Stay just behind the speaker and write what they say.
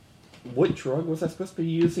what drug was I supposed to be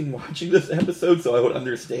using watching this episode so I would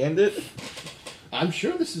understand it? I'm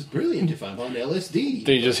sure this is brilliant if I'm on LSD.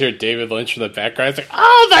 Then you just hear David Lynch in the background. It's like,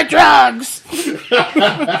 oh, the drugs!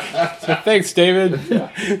 So thanks, David.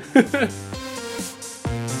 Yeah.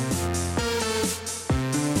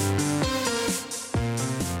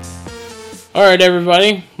 All right,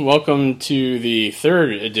 everybody. Welcome to the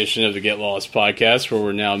third edition of the Get Lost podcast, where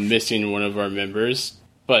we're now missing one of our members.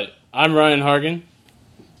 But I'm Ryan Hargan.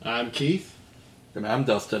 I'm Keith. And I'm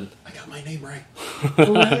Dustin. I got my name right.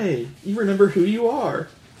 Hooray! You remember who you are.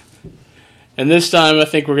 And this time, I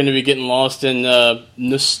think we're going to be getting lost in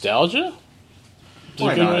nostalgia? Is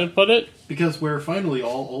Why a good way to not? put it? Because we're finally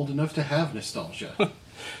all old enough to have nostalgia.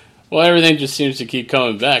 Well, everything just seems to keep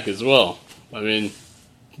coming back as well. I mean,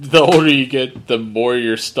 the older you get, the more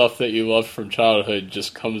your stuff that you love from childhood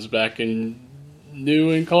just comes back in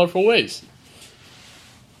new and colorful ways.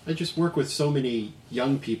 I just work with so many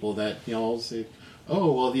young people that, I'll say,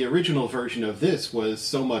 oh, well, the original version of this was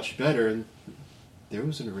so much better. And there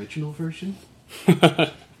was an original version?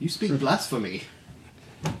 You speak blasphemy.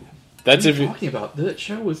 That's What if are you you, talking about? That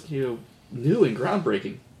show was, new and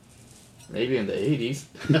groundbreaking. Maybe in the 80s.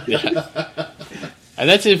 yeah. And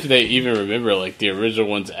that's if they even remember like the original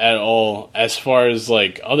ones at all, as far as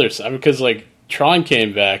like others. I mean, because like Tron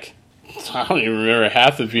came back, I don't even remember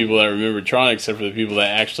half the people that remember Tron, except for the people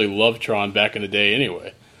that actually loved Tron back in the day.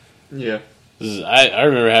 Anyway, Yeah. I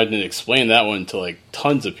remember having to explain that one to like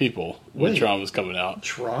tons of people when Wait. Tron was coming out.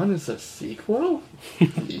 Tron is a sequel?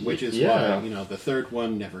 Which is Yeah. why, the third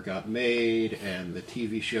one never got made, and the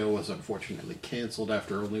TV show was unfortunately canceled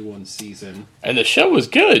after only one season. And the show was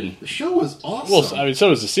good. The show was awesome. Well, I mean,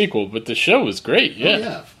 so was the sequel, but the show was great. Yeah. Oh,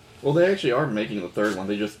 yeah. Well, they actually are making the third one.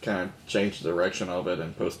 They just kind of changed the direction of it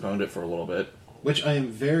and postponed it for a little bit. Which I am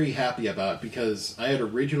very happy about, because I had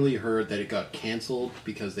originally heard that it got canceled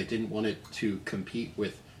because they didn't want it to compete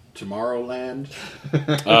with Tomorrowland.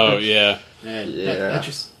 Oh yeah. And Yeah. that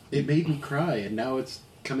just, it made me cry, and now it's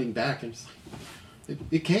coming back, and it's like,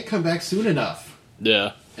 it can't come back soon enough.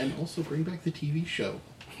 Yeah. And also bring back the TV show.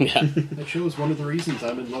 Yeah. That show is one of the reasons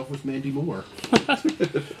I'm in love with Mandy Moore.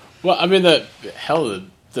 Well, I mean, the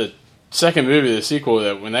second movie, the sequel,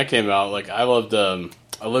 that when that came out, like I loved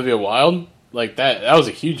Olivia Wilde. Like that was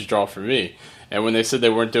a huge draw for me. And when they said they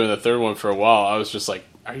weren't doing the third one for a while, I was just like,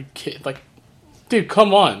 "Are you kidding? Like, dude,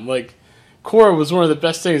 come on!" Like, Cora was one of the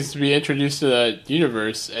best things to be introduced to that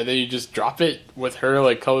universe, and then you just drop it with her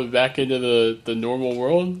like coming back into the normal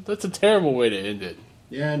world. That's a terrible way to end it.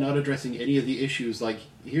 Yeah, not addressing any of the issues. Like,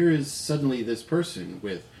 here is suddenly this person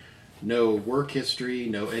with no work history,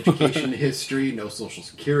 no education history, no social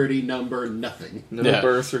security number, nothing. No Yeah.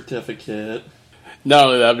 birth certificate. Not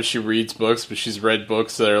only that, but she reads books, but she's read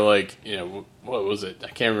books that are like, what was it? I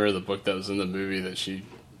can't remember the book that was in the movie that she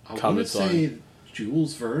I want to comments say on.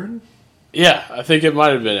 Jules Verne? Yeah, I think it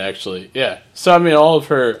might have been actually. Yeah. So I mean, all of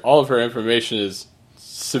her information is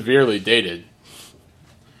severely dated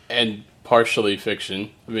and partially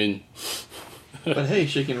fiction. I mean, But hey,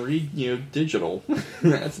 she can read, digital.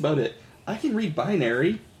 That's about it. I can read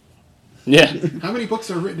binary. yeah. How many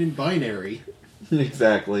books are written in binary?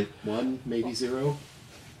 Exactly. 1, maybe 0?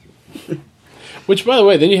 Which, by the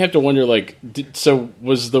way, then you have to wonder, like, so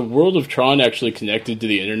was the world of Tron actually connected to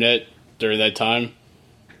the internet during that time?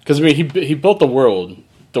 Because I mean, he built the world.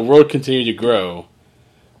 The world continued to grow,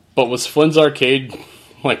 but was Flynn's Arcade,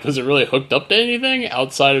 like, was it really hooked up to anything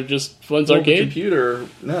outside of just Flynn's Well, the Arcade? computer,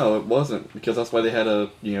 no, it wasn't, because that's why they had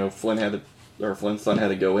Flynn's son had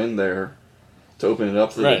to go in there to open it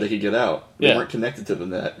up so Right. that they could get out. They Yeah. weren't connected to the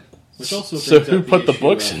net. Which also So brings who up put the issue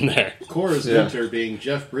books of in there? Cora's Yeah. mentor being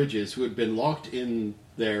Jeff Bridges, who had been locked in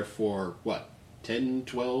there for, 10,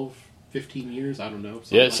 12, 15 years? I don't know.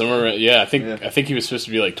 something Yeah, like somewhere. that. Around, yeah, Yeah. I think he was supposed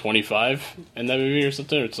to be like 25 in that movie or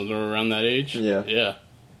something around that age. Yeah. Yeah.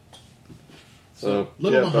 So,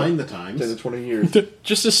 Little yeah, behind the about times. 10 to 20 years.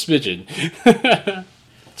 Just a smidgen.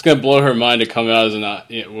 It's gonna blow her mind to come out as an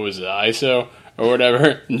what was it, ISO or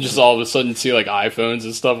whatever, and just all of a sudden see like iPhones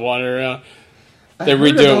and stuff wandering around. They I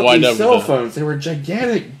heard redo about wind these up cell with the- phones. They were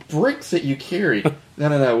gigantic bricks that you carried.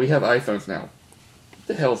 No, we have iPhones now. What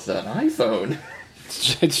the hell's an iPhone?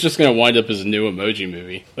 It's just gonna wind up as a new Emoji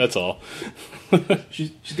movie. That's all.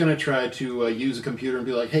 She's going to try to use a computer and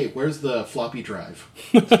be like, hey, where's the floppy drive?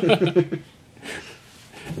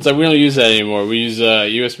 It's like we don't use that anymore. We use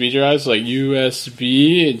USB drives, like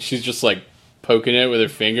USB, and she's just like poking it with her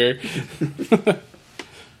finger.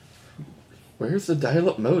 Where's the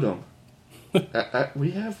dial-up modem?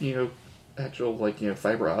 We have, actual,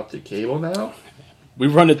 fiber optic cable now. We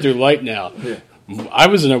run it through light now. Yeah. I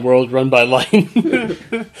was in a world run by light.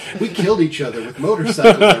 We killed each other with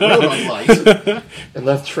motorcycles that rode on light. And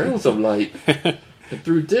left trails of light. And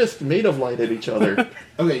threw discs made of light at each other.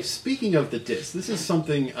 Okay, speaking of the discs, this is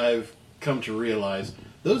something I've come to realize.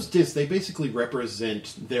 Those discs, they basically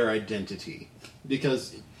represent their identity.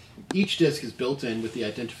 Because each disc is built in with the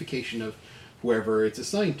identification of whoever it's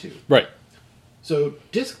assigned to. Right. So,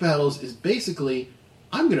 disc battles is basically,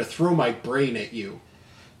 I'm going to throw my brain at you.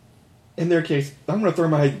 In their case, I'm going to throw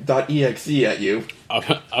my .exe at you.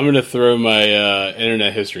 I'm going to throw my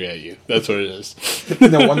internet history at you. That's what it is.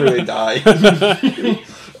 No wonder they die.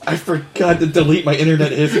 I forgot to delete my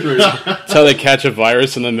internet history. That's how they catch a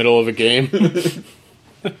virus in the middle of a game.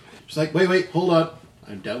 Just like, wait, hold on.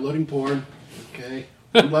 I'm downloading porn. Okay.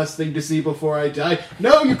 One last thing to see before I die.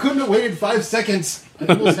 No, you couldn't have waited 5 seconds. I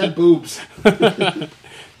almost had boobs.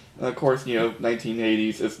 Of course,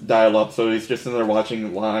 1980s, it's dial-up, so he's just in there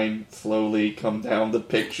watching line slowly come down the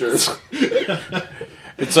picture.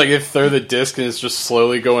 It's like they throw the disc and it's just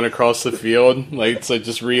slowly going across the field. Like it's like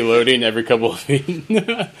just reloading every couple of feet.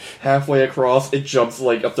 Halfway across, it jumps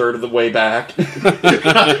like a third of the way back.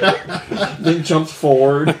 Then jumps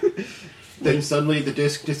forward. Then suddenly the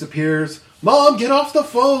disc disappears. Mom, get off the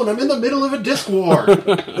phone! I'm in the middle of a disc war!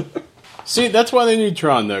 See, that's why they need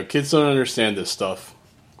Tron, though. Kids don't understand this stuff.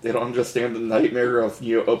 They don't understand the nightmare of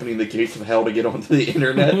opening the gates of hell to get onto the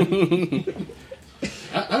internet.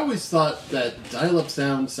 I always thought that dial-up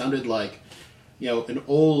sound sounded like, an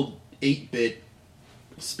old 8-bit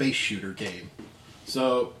space shooter game.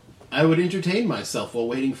 So I would entertain myself while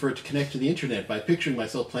waiting for it to connect to the internet by picturing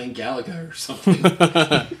myself playing Galaga or something.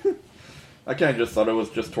 I kind of just thought it was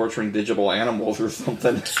just torturing digital animals or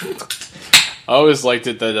something. I always liked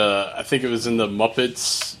it that, I think it was in the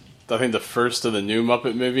Muppets, I think the first of the new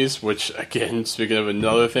Muppet movies, which, again, speaking of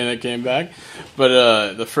another thing that came back,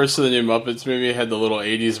 but the first of the new Muppets movie had the little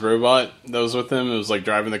 80s robot that was with him. It was, like,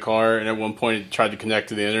 driving the car, and at one point it tried to connect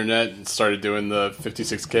to the internet and started doing the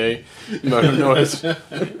 56K motor noise.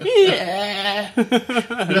 Yeah!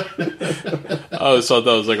 I always thought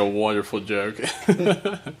that was, like, a wonderful joke.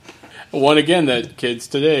 One, again, that kids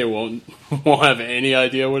today won't have any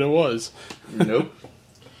idea what it was. Nope.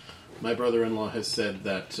 My brother-in-law has said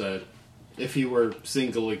that if he were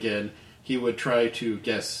single again, he would try to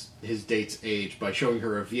guess his date's age by showing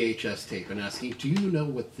her a VHS tape and asking, do you know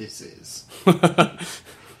what this is?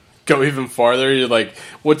 Go even farther, you're like,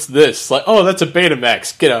 what's this? Like, oh, that's a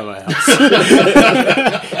Betamax. Get out of my house.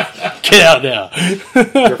 Get out now.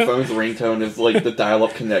 Your phone's ringtone is like the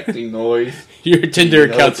dial-up connecting noise. Your Tinder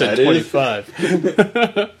account's at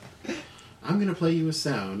 25. I'm going to play you a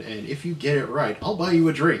sound, and if you get it right, I'll buy you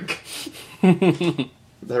a drink. That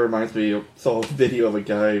reminds me, I saw a video of a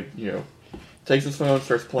guy, takes his phone,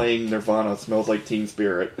 starts playing Nirvana, Smells Like Teen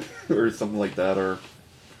Spirit, or something like that, or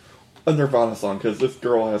a Nirvana song, because this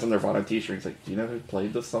girl has a Nirvana t-shirt. He's like, do you know who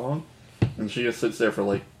played this song? And she just sits there for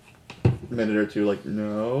like a minute or two, like,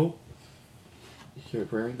 no. You're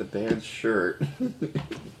wearing the band shirt.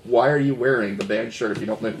 Why are you wearing the band shirt if you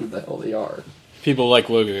don't know who the hell they are? People like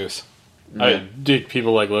logos. Yeah. Dude,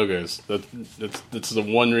 people like logos. That's the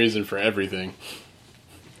one reason for everything.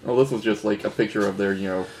 Well, this was just like a picture of their,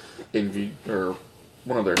 Envy, or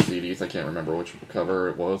one of their CDs. I can't remember which cover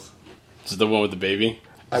it was. Is it the one with the baby?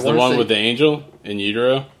 I Is the one with the angel in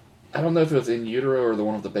utero? I don't know if it was in utero or the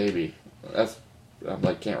one with the baby. I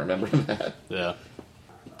can't remember that. Yeah.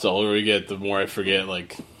 The older we get, the more I forget,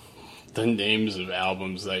 like, the names of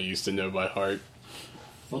albums that I used to know by heart.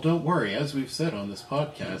 Well, don't worry. As we've said on this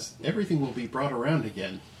podcast, everything will be brought around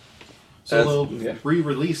again. So they'll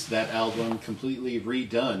re-release that album completely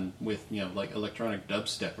redone with, like electronic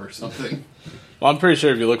dubstep or something. Well, I'm pretty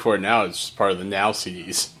sure if you look for it now, it's just part of the Now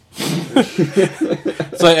CDs.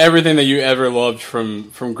 It's like everything that you ever loved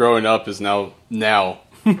from growing up is now.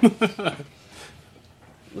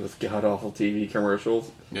 Those god-awful TV commercials.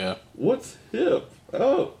 Yeah. What's hip?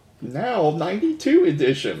 Oh, now 92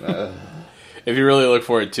 edition. If you really look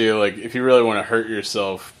for it too, like if you really want to hurt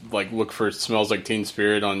yourself, like look for Smells Like Teen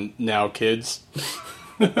Spirit on Now Kids.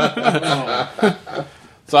 So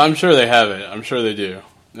I'm sure they have it. I'm sure they do.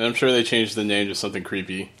 And I'm sure they changed the name to something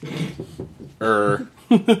creepy.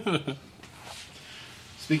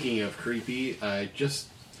 Speaking of creepy, I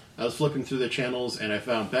was flipping through the channels and I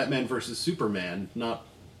found Batman vs. Superman, not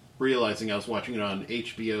realizing I was watching it on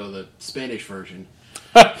HBO, the Spanish version.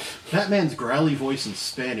 Batman's growly voice in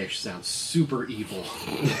Spanish sounds super evil.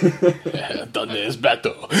 Donde es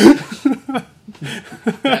Bato?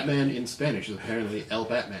 Batman in Spanish is apparently El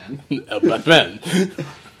Batman. El Batman.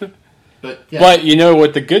 But yeah. But you know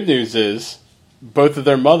what the good news is? Both of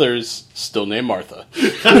their mothers still named Martha.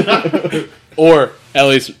 Or at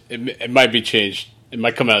least it might be changed. It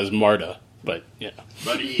might come out as Marta, but yeah.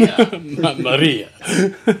 Maria. Not Maria.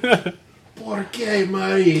 ¿Por qué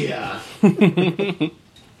Maria?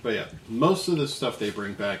 But yeah, most of the stuff they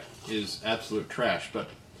bring back is absolute trash, but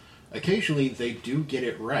occasionally they do get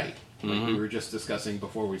it right. Like we were just discussing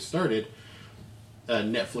before we started,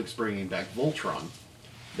 Netflix bringing back Voltron.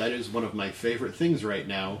 That is one of my favorite things right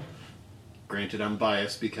now. Granted, I'm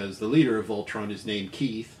biased because the leader of Voltron is named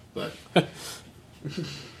Keith, but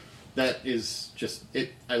that is just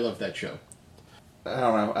it. I love that show. I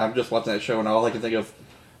don't know. I'm just watching that show and all I can think of,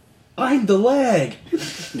 I'm the leg!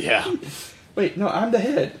 Yeah. Wait, no, I'm the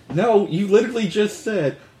head. No, you literally just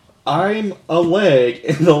said, I'm a leg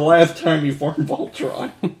in the last time you formed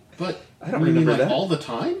Voltron. But I don't you mean remember like that. all the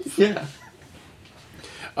time? Yeah.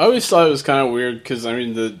 I always thought it was kind of weird because, I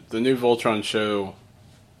mean, the new Voltron show,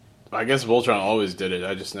 I guess Voltron always did it.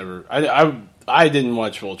 I just never... I didn't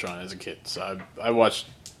watch Voltron as a kid, so I watched,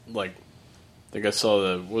 like, I think I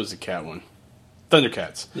saw what was the cat one?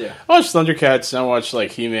 Thundercats. Yeah. I watched Thundercats, and I watched,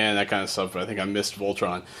 like, He-Man, that kind of stuff, but I think I missed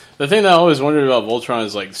Voltron. The thing that I always wondered about Voltron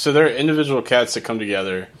is, like, so there are individual cats that come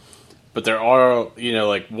together, but there are, you know,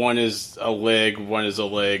 like, one is a leg,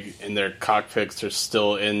 and their cockpits are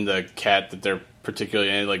still in the cat that they're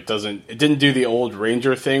particularly in. Like, it didn't do the old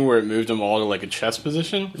Ranger thing where it moved them all to, like, a chest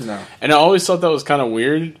position. No. And I always thought that was kind of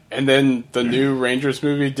weird. And then the new Rangers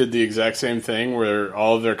movie did the exact same thing where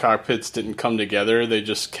all of their cockpits didn't come together. They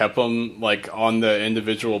just kept them, like, on the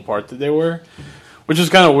individual part that they were. Which is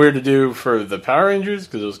kind of weird to do for the Power Rangers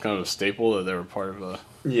because it was kind of a staple that they were part of a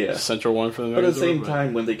central one for the But at the same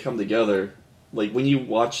time, when they come together, like, when you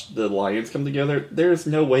watch the lions come together, there's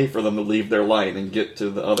no way for them to leave their line and get to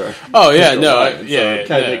the other. Oh, yeah, no. Line, so it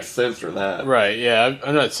kind of makes sense for that. Right, yeah.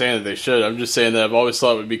 I'm not saying that they should. I'm just saying that I've always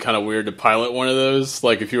thought it would be kind of weird to pilot one of those,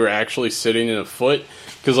 like, if you were actually sitting in a foot.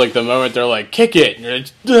 Because, like, the moment they're like, kick it, and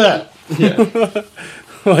it's, Yeah.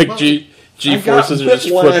 like, well, G-forces are just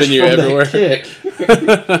flipping you everywhere.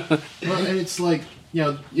 Well, and it's like, you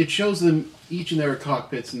know, it shows them each in their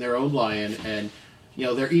cockpits in their own lion, and, you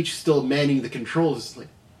know, they're each still manning the controls. It's like,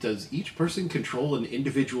 does each person control an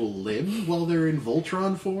individual limb while they're in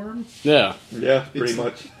Voltron form? Yeah. Yeah, pretty It's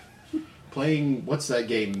much. Playing, what's that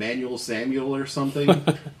game, Manual Samuel or something?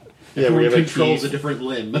 Yeah, Everyone we have controls a a different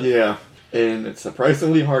limb. Yeah, and it's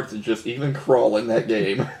surprisingly hard to just even crawl in that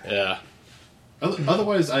game. Yeah.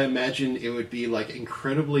 Otherwise, I imagine it would be, like,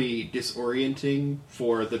 incredibly disorienting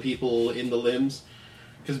for the people in the limbs.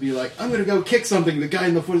 Because it'd be like, I'm going to go kick something. The guy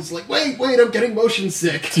in the foot is like, wait, I'm getting motion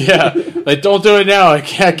sick. Yeah. Like, don't do it now. I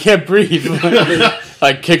can't breathe.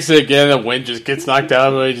 Like, kicks it again, the wind just gets knocked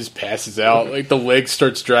out of him, he just passes out. Like, the leg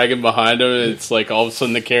starts dragging behind him, and it's like all of a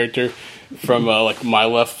sudden the character from, like, my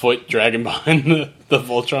left foot dragging behind the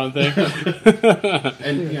Voltron thing.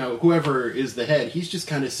 And, you know, whoever is the head, he's just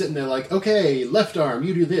kind of sitting there like, okay, left arm,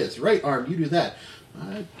 you do this. Right arm, you do that.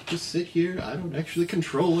 I just sit here. I don't actually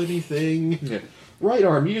control anything. Yeah. Right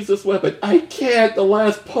arm, use this weapon. I can't! The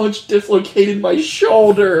last punch dislocated my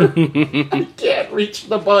shoulder! I can't reach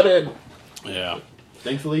the button! Yeah.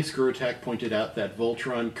 Thankfully, Screw Attack pointed out that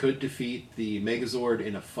Voltron could defeat the Megazord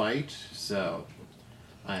in a fight, so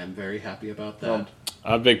I am very happy about that.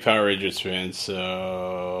 I'm a big Power Rangers fan,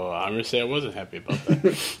 so I'm going to say I wasn't happy about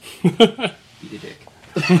that. Eat a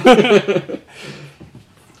dick.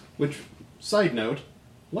 Which, side note,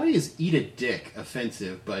 why is eat a dick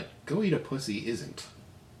offensive, but go eat a pussy isn't?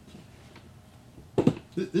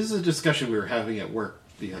 This is a discussion we were having at work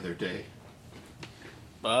the other day.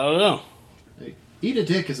 I don't know. Like, eat a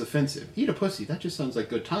dick is offensive. Eat a pussy, that just sounds like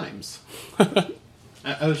good times.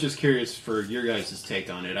 I was just curious for your guys' take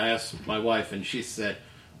on it. I asked my wife, and she said,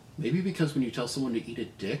 maybe because when you tell someone to eat a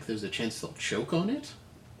dick, there's a chance they'll choke on it?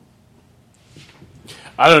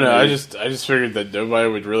 I don't know. I just figured that nobody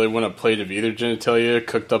would really want a plate of either genitalia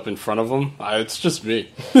cooked up in front of them. It's just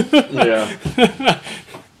me. Yeah.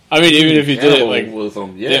 I mean, even if you did it, like,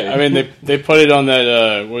 yeah. I mean, they put it on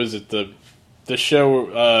that. What is it? The show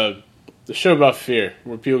about fear,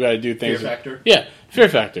 where people got to do things. Fear Factor. Yeah, Fear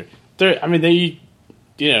Factor. They eat,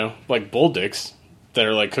 you know, like bull dicks that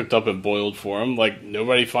are like cooked up and boiled for them. Like,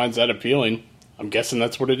 nobody finds that appealing. I'm guessing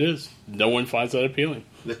that's what it is. No one finds that appealing.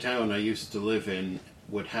 The town I used to live in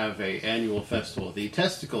would have a annual festival, the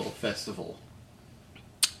Testicle Festival.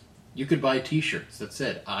 You could buy T-shirts that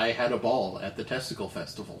said, I had a ball at the Testicle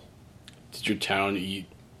Festival. Did your town eat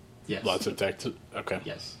lots of testicle? Okay.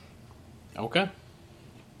 Yes. Okay.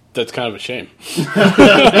 That's kind of a shame.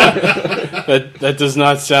 that does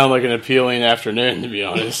not sound like an appealing afternoon, to be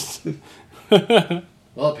honest.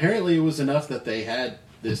 Well, apparently it was enough that they had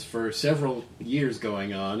this for several years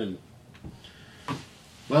going on, and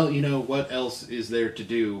Well, what else is there to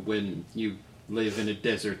do when you live in a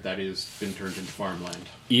desert that has been turned into farmland?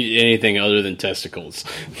 Eat anything other than testicles.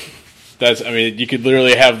 You could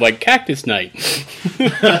literally have, like, Cactus Night.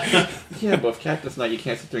 Yeah, but with Cactus Night, you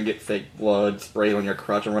can't sit there and get fake blood sprayed on your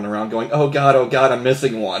crotch and run around going, oh god, I'm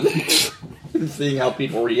missing one. And seeing how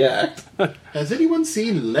people react. Has anyone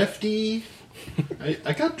seen Lefty?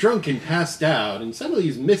 I got drunk and passed out, and suddenly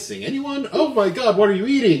he's missing. Anyone? Oh my god, what are you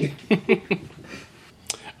eating?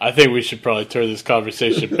 I think we should probably turn this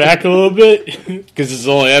conversation back a little bit, because it's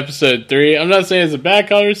only episode 3. I'm not saying it's a bad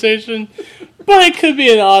conversation, but it could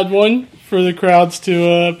be an odd one for the crowds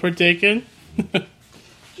to partake in.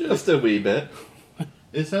 Just a wee bit.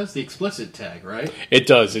 This has the explicit tag, right? It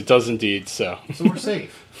does indeed, so. So we're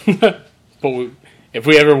safe. But if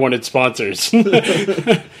we ever wanted sponsors,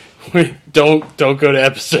 don't go to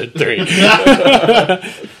episode 3.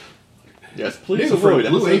 Yes, please New from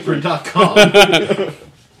avoid BlueApron.com.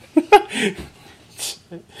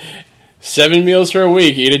 7 meals for a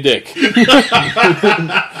week, eat a dick.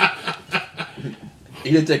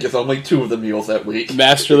 Eat a dick is only 2 of the meals that week.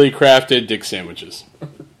 Masterly crafted dick sandwiches.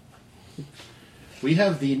 We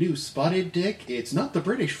have the new Spotted Dick. It's not the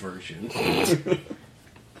British version.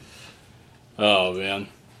 Oh, man.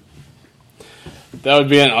 That would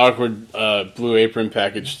be an awkward Blue Apron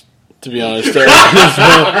package, to be honest.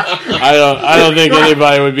 I don't think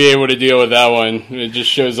anybody would be able to deal with that one. It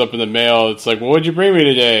just shows up in the mail. It's like, well, what'd you bring me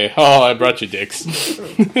today? Oh, I brought you dicks.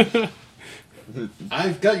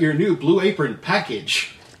 I've got your new Blue Apron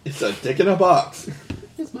package. It's a dick in a box.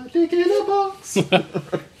 It's my dick in a box.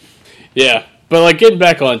 Yeah, but like getting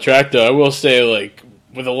back on track though, I will say like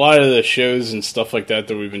with a lot of the shows and stuff like that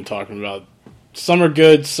we've been talking about, some are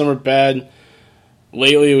good, some are bad.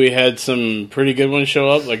 Lately we had some pretty good ones show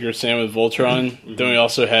up, like you were saying with Voltron. Mm-hmm. Then we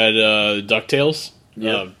also had DuckTales.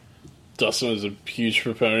 Yeah. Dustin was a huge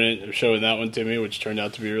proponent of showing that one to me, which turned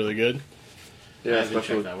out to be really good. Yeah, I haven't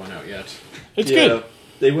checked that one out yet. It's good.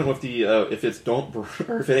 They went with the if it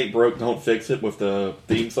ain't broke, don't fix it with the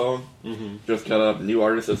theme song. Mm-hmm. Just kind of new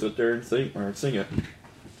artists that sit there and sing it.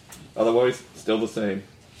 Otherwise, still the same.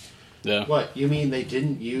 Yeah. What, you mean they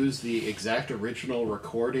didn't use the exact original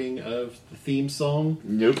recording of the theme song?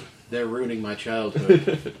 Nope. They're ruining my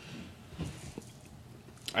childhood.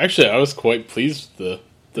 Actually, I was quite pleased with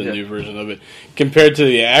the new version of it compared to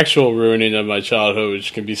the actual ruining of my childhood,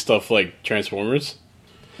 which can be stuff like Transformers.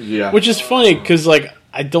 Yeah. Which is funny because like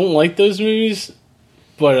I don't like those movies,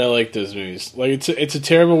 but I like those movies. Like it's a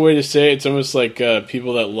terrible way to say it. It's almost like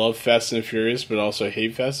people that love Fast and Furious but also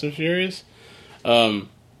hate Fast and Furious.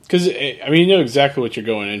 Because I mean, you know exactly what you're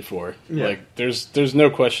going in for. Yeah. Like there's no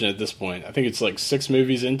question at this point. I think it's like 6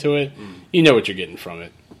 movies into it. You know what you're getting from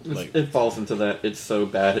it. Like it falls into that. It's so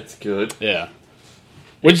bad, it's good. Yeah.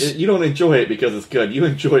 You don't enjoy it because it's good. You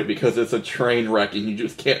enjoy it because it's a train wreck and you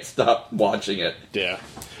just can't stop watching it. Yeah.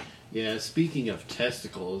 Yeah, speaking of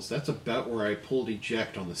testicles, that's about where I pulled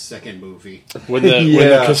eject on the second movie. When the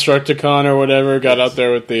Constructicon or whatever got out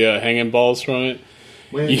there with the hanging balls from it.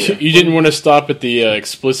 Well, you didn't want to stop at the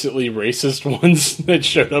explicitly racist ones that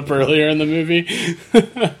showed up earlier in the movie?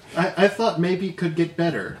 I thought maybe it could get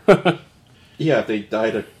better. Yeah, if they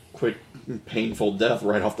died a quick, painful death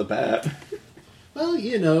right off the bat. Well,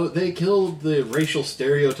 you know, they killed the racial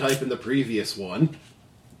stereotype in the previous one.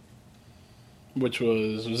 Which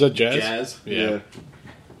was that Jazz? Jazz. Yeah.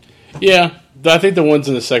 I think the ones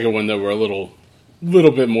in the second one that were a little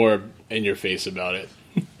bit more in your face about it.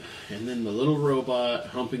 And then the little robot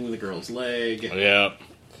humping the girl's leg. Yeah.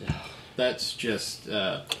 That's just.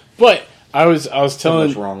 But I was telling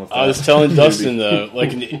much wrong with that. I was telling Dustin though,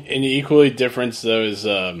 like an equally difference though is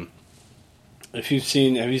have you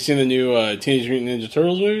seen the new Teenage Mutant Ninja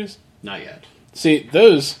Turtles movies? Not yet. See,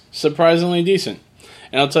 those surprisingly decent,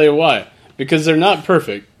 and I'll tell you why. Because they're not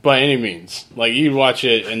perfect by any means. Like you watch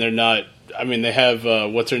it and they're not. I mean, they have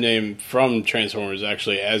what's her name from Transformers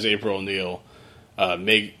actually as April O'Neil.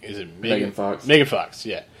 Megan Fox? Megan Fox,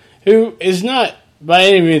 yeah. Who is not by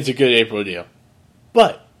any means a good April O'Neil.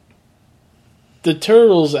 But the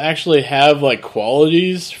Turtles actually have like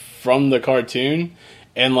qualities from the cartoon,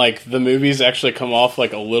 and like the movies actually come off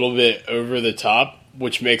like a little bit over the top,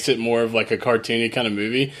 which makes it more of like a cartoony kind of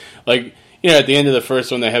movie. Like, you know, at the end of the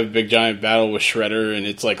first one, they have a big giant battle with Shredder, and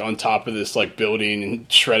it's like on top of this like building, and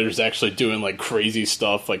Shredder's actually doing like crazy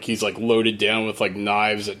stuff. Like he's like loaded down with like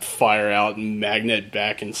knives that fire out and magnet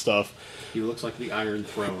back and stuff. He looks like the Iron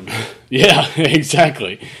Throne. Yeah,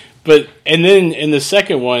 exactly. But and then in the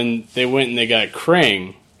second one, they went and they got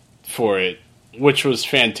Krang for it, which was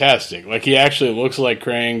fantastic. Like he actually looks like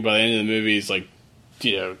Krang. By the end of the movie, he's like,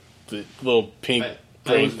 you know, the little pink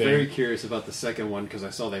I was very curious about the second one because I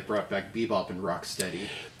saw they brought back Bebop and Rocksteady.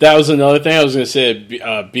 That was another thing I was going to say.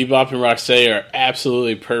 Bebop and Rocksteady are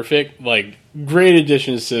absolutely perfect. Like, great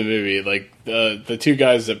additions to the movie. Like, the two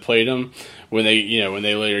guys that played them, when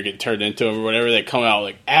they later get turned into them or whatever, they come out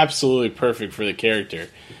like absolutely perfect for the character.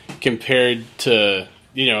 Compared to,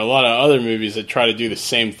 a lot of other movies that try to do the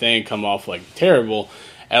same thing come off like terrible.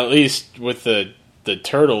 At least with the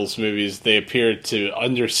Turtles movies, they appear to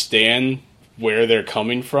understand where they're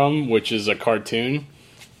coming from, which is a cartoon.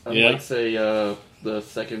 Unlike, say, the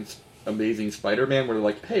second Amazing Spider-Man, where they're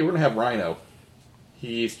like, hey, we're going to have Rhino.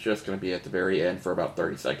 He's just going to be at the very end for about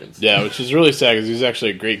 30 seconds. Yeah, which is really sad because he's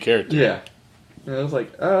actually a great character. Yeah. And I was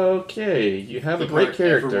like, okay, you have a great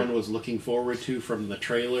character. Everyone was looking forward to from the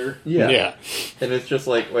trailer. Yeah. And it's just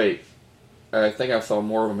like, wait, I think I saw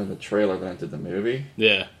more of him in the trailer than I did the movie.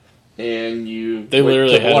 Yeah. And they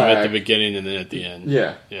literally had him at the beginning and then at the end.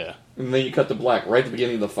 Yeah. Yeah. And then you cut to black right at the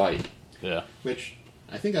beginning of the fight. Yeah. Which,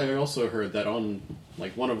 I think I also heard that on,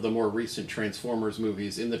 like, one of the more recent Transformers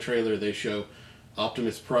movies, in the trailer they show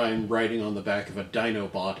Optimus Prime riding on the back of a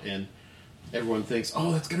Dinobot, and everyone thinks,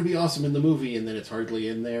 oh, that's going to be awesome in the movie, and then it's hardly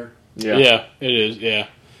in there. Yeah. Yeah, it is, yeah.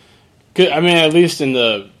 I mean, at least in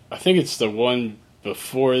I think it's the one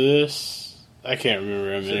before this. I can't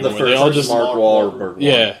remember him anymore. The first, they all just Mark Wahlberg.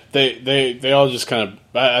 Yeah, they all just kind of.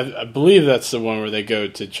 I believe that's the one where they go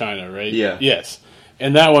to China, right? Yeah. Yes,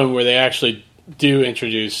 and that one where they actually do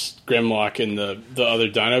introduce Grimlock and the other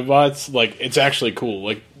Dinobots. Like, it's actually cool.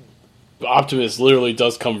 Like, Optimus literally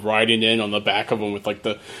does come riding in on the back of them with like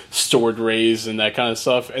the sword rays and that kind of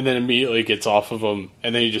stuff, and then immediately gets off of them,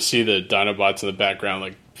 and then you just see the Dinobots in the background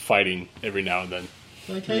like fighting every now and then.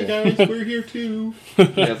 Like, hey guys, we're here too. Yeah,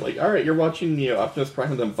 it's like, alright, you're watching Optimus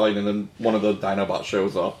Prime and them fight, and then one of the Dinobots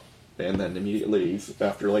shows up, and then immediately leaves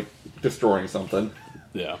after, like, destroying something.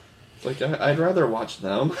 Yeah. It's like, I'd rather watch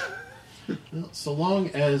them. Well, so long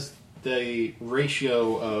as the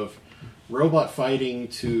ratio of robot fighting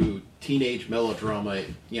to teenage melodrama,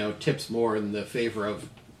 tips more in the favor of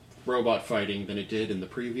robot fighting than it did in the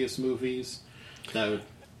previous movies, that would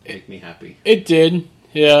make me happy. It did.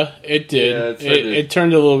 Yeah, it did. Yeah, it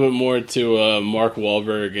turned a little bit more to Mark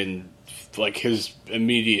Wahlberg and like his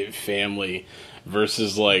immediate family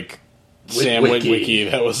versus like Sam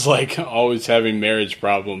Witwicky that was like always having marriage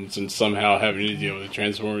problems and somehow having to deal with the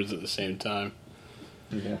Transformers at the same time.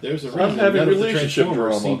 Yeah. There's a reason none of the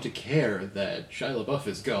Transformers seem to care that Shia LaBeouf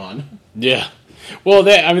is gone. Yeah. Well,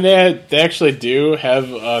 they actually do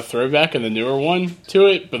have a throwback in the newer one to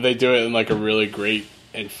it, but they do it in like a really great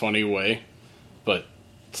and funny way. But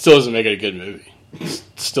still doesn't make it a good movie. It's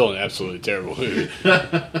still an absolutely terrible movie.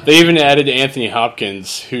 They even added Anthony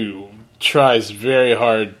Hopkins, who tries very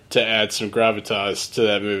hard to add some gravitas to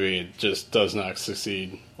that movie and just does not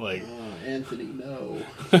succeed. Like, Anthony, no.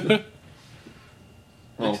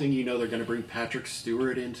 Next thing you know, they're going to bring Patrick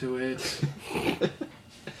Stewart into it.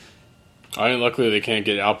 I mean, luckily they can't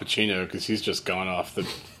get Al Pacino because he's just gone off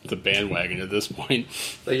the bandwagon at this point.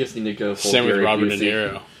 They just need to go full Same with Robert De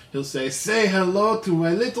Niro. He'll say hello to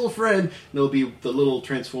my little friend. And it'll be the little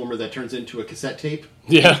Transformer that turns into a cassette tape.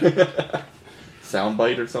 Yeah.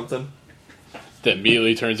 Soundbite or something. That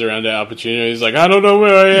immediately turns around to Al Pacino. He's like, I don't know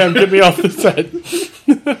where I am. Get me off the set.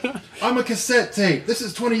 I'm a cassette tape. This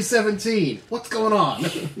is 2017. What's going on?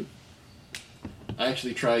 I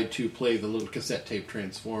actually tried to play the little cassette tape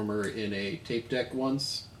Transformer in a tape deck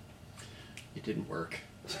once. It didn't work.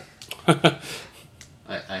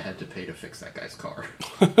 I had to pay to fix that guy's car.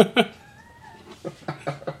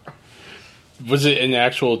 Was it an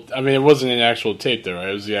actual... I mean, it wasn't an actual tape, though, right?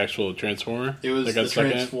 It was the actual Transformer? It was the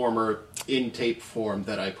Transformer in tape form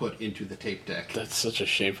that I put into the tape deck. That's such a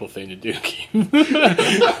shameful thing to do, Keith.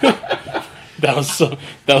 That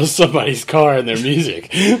was somebody's car and their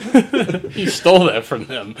music. You stole that from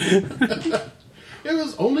them. It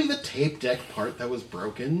was only the tape deck part that was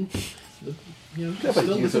broken. Still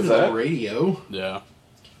listen to the radio. Yeah.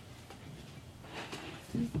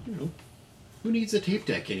 Who needs a tape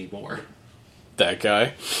deck anymore? That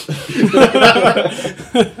guy.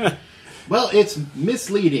 Well, it's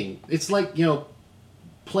misleading. It's like,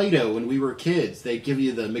 Play-Doh when we were kids. They give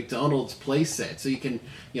you the McDonald's play set so you can,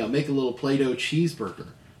 make a little Play-Doh cheeseburger.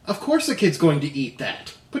 Of course a kid's going to eat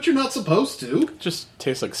that, but you're not supposed to. It just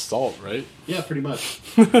tastes like salt, right? Yeah, pretty much.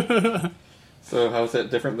 So how's that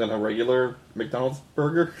different than a regular McDonald's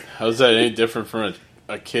burger? How's that any different from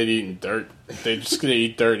a kid eating dirt? They're just going to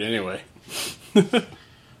eat dirt anyway.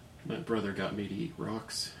 My brother got me to eat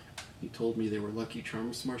rocks. He told me they were Lucky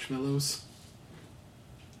Charms marshmallows.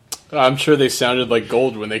 I'm sure they sounded like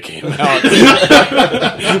gold when they came out. No,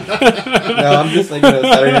 I'm just thinking of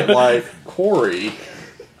Saturday Night Live, Corey.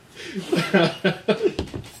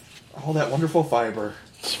 All that wonderful fiber.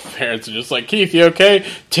 Parents are just like, Keith, you okay?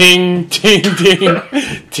 Ting, ting, ting,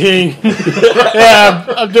 ting. Yeah,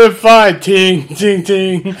 I'm doing fine. Ting, ting,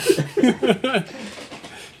 ting.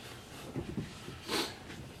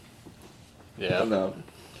 Yeah. No.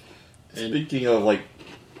 Speaking of like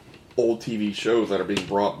old TV shows that are being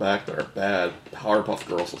brought back that are bad, Powerpuff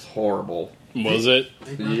Girls was horrible. Was it?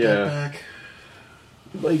 They brought that back.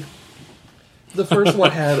 Like the first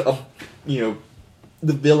one had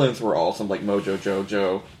the villains were awesome, like Mojo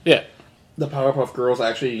Jojo. Yeah. The Powerpuff Girls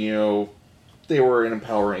actually, they were an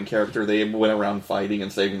empowering character. They went around fighting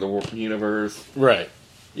and saving the universe. Right.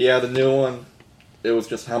 Yeah, the new one, it was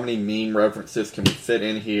just how many meme references can we fit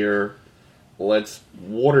in here? Let's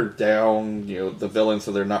water down, the villains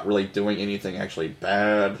so they're not really doing anything actually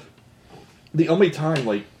bad. The only time,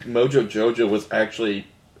 like, Mojo Jojo was actually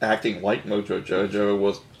acting like Mojo Jojo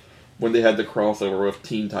was when they had the crossover with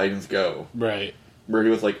Teen Titans Go. Right. Where he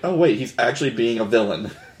was like, oh wait, he's actually being a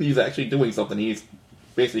villain. He's actually doing something. He's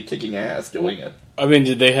basically kicking ass doing it. I mean,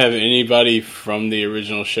 did they have anybody from the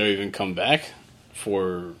original show even come back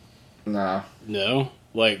for... Nah. No?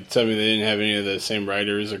 Like, tell me they didn't have any of the same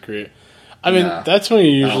writers or creators? I mean, that's when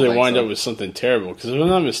you usually wind up with something terrible. Because if I'm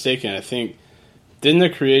not mistaken, I think... Didn't the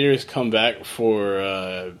creators come back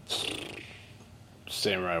for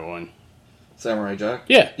Samurai 1? Samurai Jack?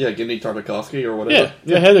 Yeah. Yeah, Genndy Tartakovsky or whatever.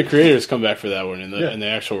 Yeah, they had the creators come back for that one and the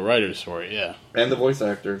actual writers for it, yeah. And the voice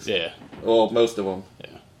actors. Yeah. Well, most of them.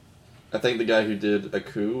 Yeah. I think the guy who did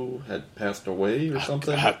Aku had passed away or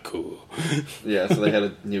something. Aku. Yeah, so they had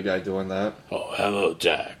a new guy doing that. Oh, hello,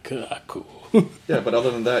 Jack. Aku. Yeah, but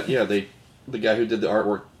other than that, yeah, the guy who did the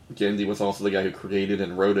artwork, Genndy, was also the guy who created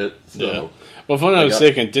and wrote it. So yeah. Well, if I'm not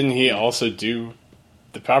mistaken, didn't he also do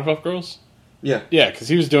the Powerpuff Girls? Yeah. Yeah, because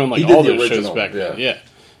he was doing like all those shows back then. Yeah.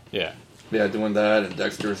 Yeah. Yeah, doing that and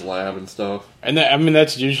Dexter's Lab and stuff. And that, I mean,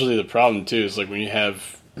 that's usually the problem too. Is like when you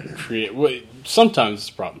have sometimes it's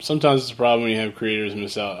a problem. Sometimes it's a problem when you have creators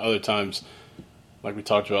miss out. Other times, like we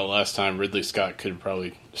talked about last time, Ridley Scott could have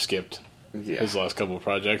probably skipped his last couple of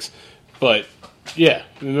projects. But yeah,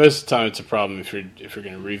 I mean, most of the time it's a problem if you're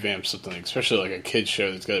going to revamp something, especially like a kids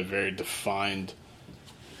show that's got a very defined.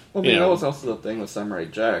 Well, that was also the thing with Samurai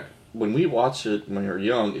Jack. When we watched it when we were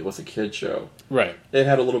young, it was a kid show. Right. It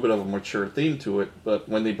had a little bit of a mature theme to it, but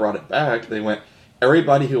when they brought it back, they went,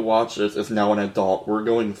 everybody who watches is now an adult. We're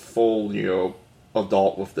going full,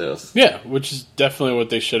 adult with this. Yeah, which is definitely what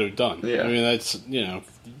they should have done. Yeah. I mean, that's,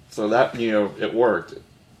 So that, it worked.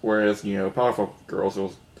 Whereas, Powerpuff Girls,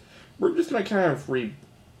 we're just going to kind of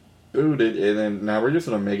reboot it, and then now we're just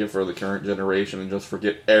going to make it for the current generation and just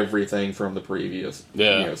forget everything from the previous,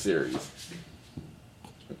 series.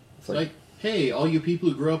 It's like, hey, all you people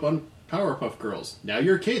who grew up on Powerpuff Girls, now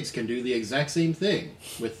your kids can do the exact same thing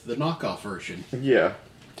with the knockoff version. Yeah.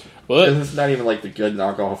 Well, this is not even like the good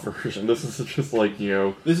knockoff version. This is just like,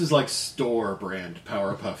 This is like store brand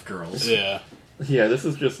Powerpuff Girls. Yeah. Yeah, this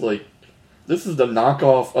is just like, this is the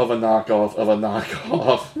knockoff of a knockoff of a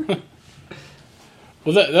knockoff.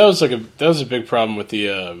 Well, that was a big problem with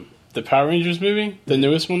the Power Rangers movie, the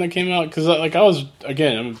newest one that came out, because I'm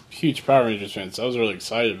a huge Power Rangers fan, so I was really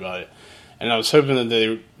excited about it, and I was hoping that they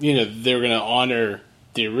were going to honor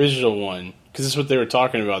the original one, because this is what they were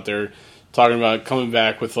talking about. They're talking about coming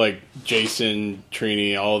back with like Jason,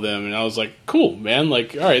 Trini, all of them, and I was like, cool, man,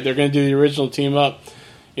 like, all right, they're going to do the original team up.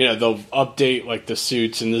 They'll update like the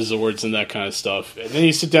suits and the Zords and that kind of stuff, and then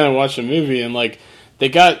you sit down and watch the movie, and like they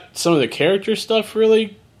got some of the character stuff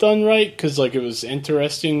really done right, because like it was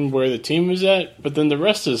interesting where the team was at, but then the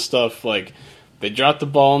rest of the stuff, like they dropped the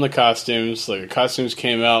ball on the costumes. Like the costumes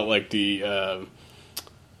came out like the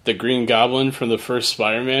Green Goblin from the first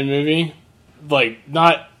Spider-Man movie, like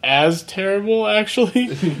not as terrible actually,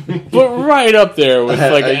 but right up there with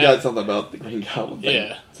like I got something about the Green Goblin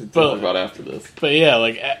thing to talk about after this. But yeah,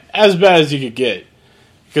 like as bad as you could get,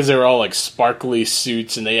 because they were all like sparkly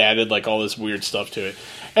suits and they added like all this weird stuff to it.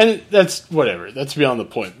 And that's whatever. That's beyond the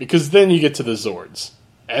point. Because then you get to the Zords.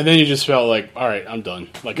 And then you just felt like, all right, I'm done.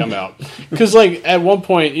 Like, I'm out. Because, like, at one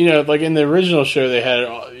point, like in the original show, they had,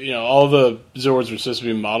 all the Zords were supposed to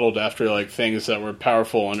be modeled after, like, things that were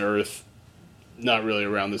powerful on Earth. Not really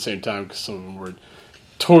around the same time, because some of them were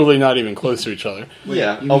totally not even close to each other. Wait,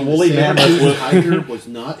 a woolly mammoth tiger was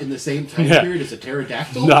not in the same time period as a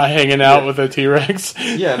pterodactyl? Not hanging out with a T-Rex.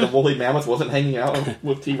 Yeah, the woolly mammoth wasn't hanging out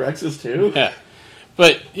with T-Rexes, too. Yeah.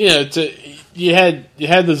 But you had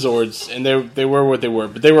the Zords, and they were what they were,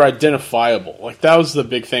 but they were identifiable. Like that was the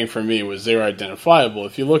big thing for me, was they were identifiable.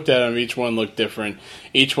 If you looked at them, each one looked different.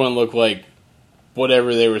 Each one looked like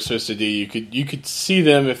whatever they were supposed to do. You could see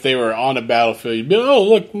them if they were on a battlefield. You'd be like, oh,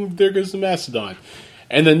 look, there goes the Mastodon.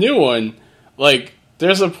 And the new one, like,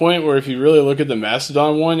 there's a point where if you really look at the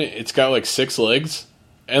Mastodon one, it's got, like, 6 legs.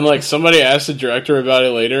 And, like, somebody asked the director about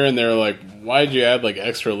it later, and they were like, why did you add, like,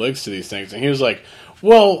 extra legs to these things? And he was like,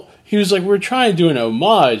 well, we're trying to do an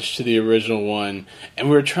homage to the original one, and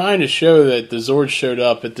we're trying to show that the Zords showed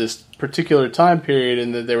up at this particular time period,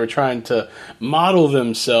 and that they were trying to model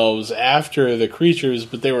themselves after the creatures,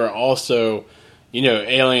 but they were also,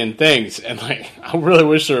 alien things. And, like, I really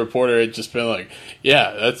wish the reporter had just been like,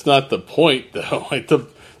 yeah, that's not the point, though. Like,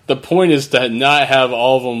 the point is to not have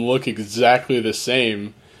all of them look exactly the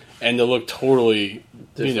same, and to look totally,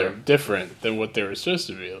 different than what they were supposed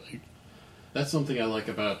to be. Like, that's something I like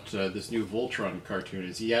about this new Voltron cartoon.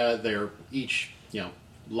 Is they're each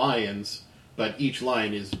lions, but each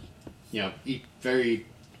lion is very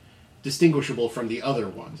distinguishable from the other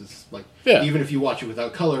ones. It's like even if you watch it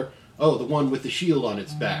without color, the one with the shield on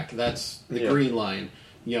its back, that's the green lion.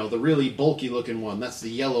 The really bulky looking one, that's the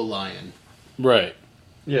yellow lion. Right.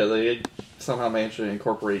 Yeah, they somehow managed to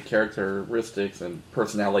incorporate characteristics and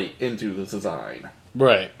personality into the design.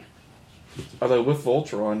 Right. Although with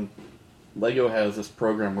Voltron, LEGO has this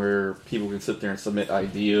program where people can sit there and submit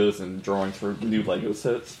ideas and drawings for new LEGO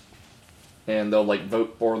sets. And they'll, like,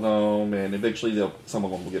 vote for them, and eventually some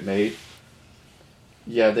of them will get made.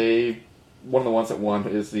 Yeah, one of the ones that won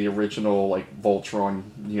is the original, like, Voltron,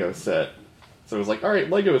 set. So it was like, alright,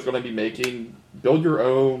 LEGO is going to be build your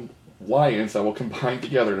own lions that will combine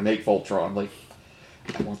together to make Voltron. Like,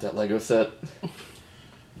 I want that LEGO set.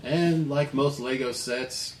 And like most LEGO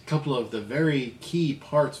sets, a couple of the very key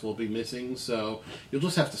parts will be missing, so you'll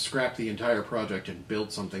just have to scrap the entire project and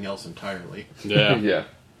build something else entirely. Yeah. Yeah.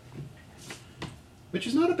 Which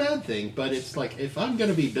is not a bad thing, but it's like, if I'm going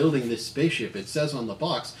to be building this spaceship, it says on the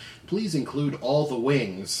box, please include all the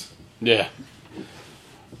wings. Yeah.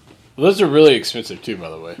 Well, those are really expensive too, by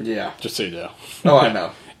the way. Yeah. Just so you know. Oh, I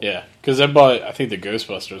know. Yeah, because I bought, I think, the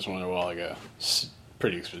Ghostbusters one a while ago. It's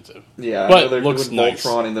pretty expensive. Yeah, but I know they're looks doing nice.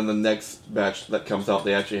 Voltron, and then the next batch that comes out,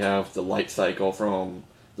 they actually have the light cycle from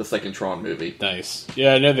the second Tron movie. Nice.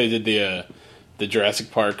 Yeah, I know they did the Jurassic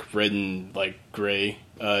Park red and, like, gray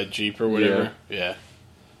Jeep or whatever. Yeah.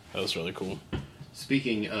 That was really cool.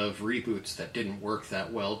 Speaking of reboots that didn't work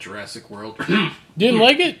that well, Jurassic World. Didn't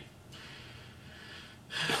like it?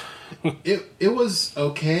 It was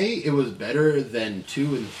okay. It was better than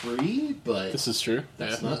 2 and 3, but This is true.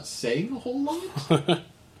 that's not saying a whole lot.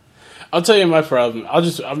 I'll tell you my problem.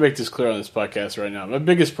 I'll make this clear on this podcast right now. My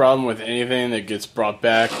biggest problem with anything that gets brought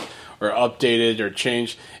back or updated or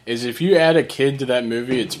changed is if you add a kid to that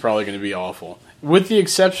movie, it's probably going to be awful. With the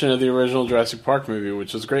exception of the original Jurassic Park movie,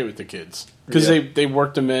 which was great with the kids. Because they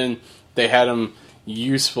worked them in, they had them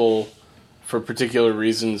useful for particular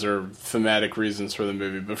reasons or thematic reasons for the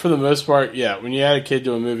movie. But for the most part, yeah, when you add a kid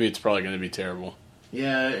to a movie, it's probably going to be terrible.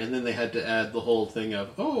 Yeah, and then they had to add the whole thing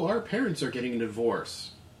of, our parents are getting a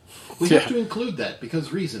divorce. We have to include that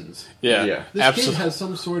because reasons. Yeah. This kid has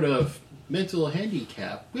some sort of mental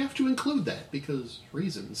handicap. We have to include that because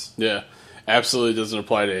reasons. Yeah. Absolutely doesn't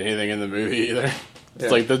apply to anything in the movie either.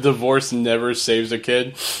 It's like the divorce never saves a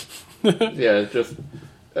kid. Yeah,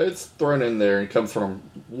 it's thrown in there and comes from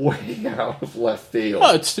way out of left field.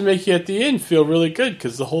 Well, it's to make you at the end feel really good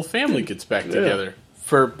because the whole family gets back together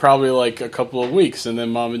for probably like a couple of weeks, and then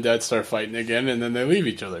mom and dad start fighting again, and then they leave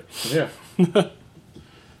each other. Yeah. But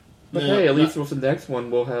hey, at least with the next one,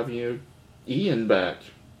 we'll have Ian back.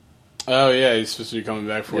 Oh yeah, he's supposed to be coming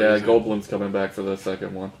back for it. Yeah, Goldblum's coming back for the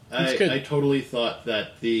second one. I totally thought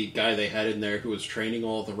that the guy they had in there who was training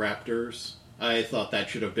all the raptors, I thought that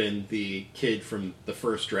should have been the kid from the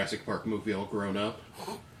first Jurassic Park movie all grown up.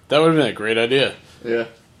 That would have been a great idea. Yeah.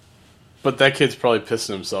 But that kid's probably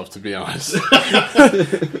pissing himself, to be honest.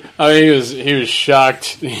 I mean, he was shocked.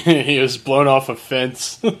 He was blown off a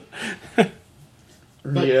fence.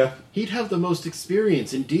 But he'd have the most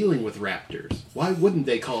experience in dealing with raptors. Why wouldn't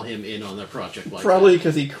they call him in on a project like Probably that?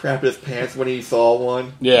 because he crapped his pants when he saw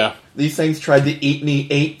one. Yeah. These things tried to eat me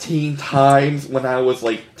 18 times when I was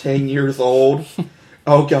like 10 years old.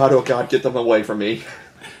 Oh god, get them away from me.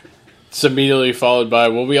 It's immediately followed by,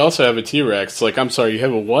 well, we also have a T-Rex. Like, I'm sorry, you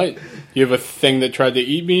have a what? You have a thing that tried to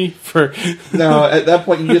eat me? No, at that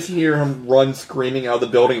point you just hear him run screaming out of the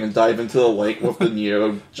building and dive into the lake with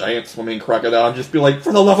the giant swimming crocodile and just be like,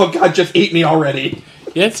 for the love of God, just eat me already.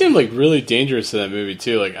 Yeah, it seemed like really dangerous in that movie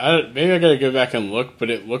too. Like, maybe I gotta go back and look, but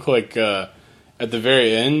it looked like at the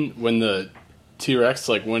very end when the T-Rex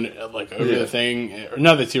went over the thing, or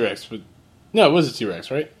not the T-Rex, but no, it was a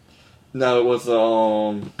T-Rex, right? No, it was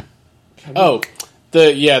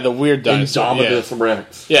The weird dinosaur. Indominus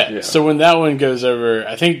Rex. Yeah. So when that one goes over,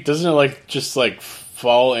 I think doesn't it just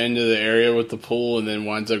fall into the area with the pool and then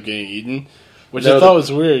winds up getting eaten, which I thought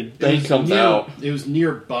was weird. Thing comes out. It was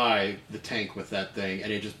nearby the tank with that thing,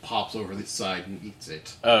 and it just pops over the side and eats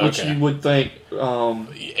it. Oh, which okay. you would think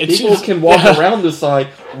people can walk around the side.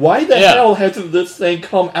 Why the hell hasn't this thing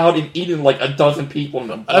come out and eaten like a dozen people in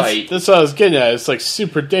a bite? That's what I was getting at. It's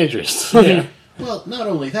super dangerous. Yeah. Well, not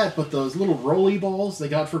only that, but those little rolly balls they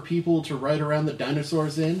got for people to ride around the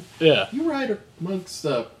dinosaurs in. Yeah. You ride amongst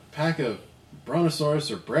a pack of Brontosaurus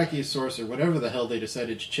or Brachiosaurus or whatever the hell they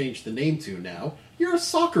decided to change the name to now. You're a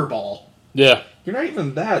soccer ball. Yeah. You're not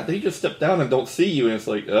even that. They just step down and don't see you, and it's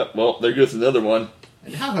like, well, there goes another one.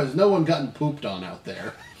 And how has no one gotten pooped on out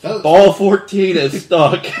there? Ball 14 is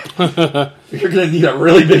stuck. You're going to need a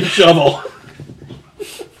really big shovel.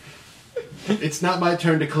 It's not my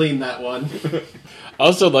turn to clean that one. I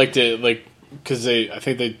also liked it, because I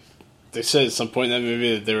think they said at some point in that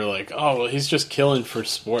movie that they were like, oh, well, he's just killing for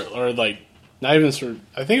sport, or not even for,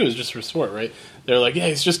 I think it was just for sport, right? They're like, yeah,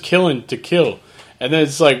 he's just killing to kill. And then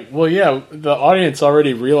it's like, well, yeah, the audience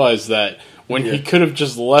already realized that when he could have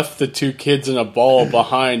just left the two kids in a ball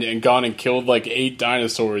behind and gone and killed 8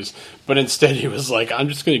 dinosaurs, but instead he was like, I'm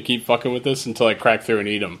just going to keep fucking with this until I crack through and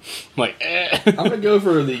eat them. I'm like, I'm going to go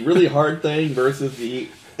for the really hard thing versus the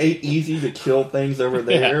 8 easy to kill things over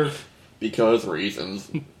there because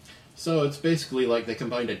reasons. So it's basically like they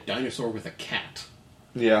combined a dinosaur with a cat.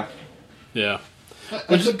 Yeah. Yeah.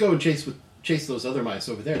 I could go and chase those other mice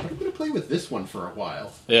over there, but I'm going to play with this one for a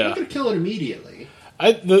while. Yeah. I'm not going to kill it immediately.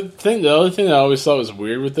 The other thing that I always thought was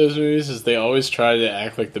weird with those movies is they always try to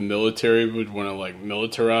act like the military would want to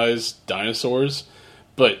militarize dinosaurs,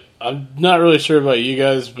 but I'm not really sure about you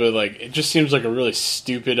guys, but it just seems like a really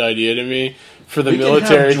stupid idea to me for the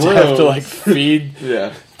military to have to feed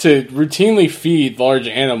to routinely feed large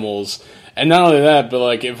animals. And not only that,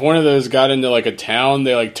 but if one of those got into a town,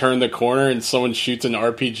 they turn the corner and someone shoots an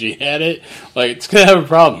RPG at it, it's gonna have a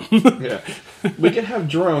problem. Yeah. We can have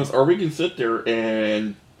drones, or we can sit there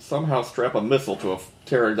and somehow strap a missile to a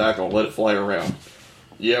pterodactyl and let it fly around.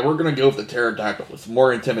 Yeah, we're going to go with the pterodactyl. It's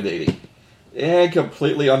more intimidating. And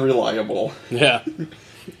completely unreliable. Yeah.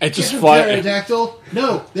 It just flies. Pterodactyl?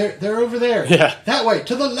 No, they're over there. Yeah. That way,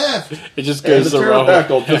 to the left. It just goes the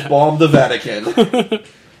pterodactyl just bombed the Vatican.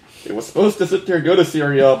 It was supposed to sit there and go to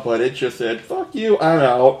Syria, but it just said, fuck you, I'm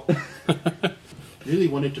out. Really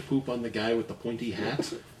wanted to poop on the guy with the pointy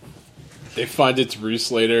hat. They find its roost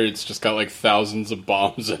later. It's just got thousands of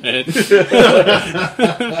bombs in it.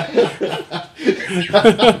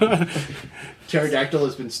 Pterodactyl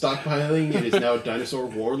has been stockpiling and is now a dinosaur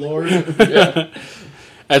warlord. Yeah.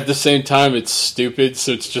 At the same time, it's stupid,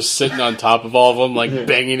 so it's just sitting on top of all of them,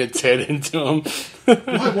 banging its head into them.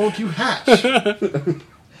 Why won't you hatch?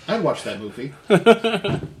 I'd watch that movie.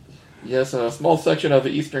 Yes, a small section of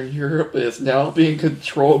Eastern Europe is now being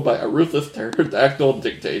controlled by a ruthless pterodactyl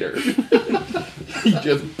dictator. He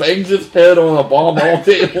just bangs his head on a bomb all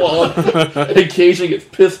day long, and occasionally gets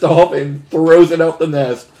pissed off and throws it out the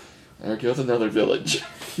nest. There goes another village.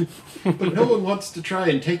 But no one wants to try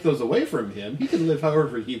and take those away from him. He can live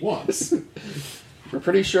however he wants. We're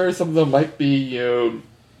pretty sure some of them might be,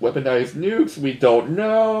 weaponized nukes. We don't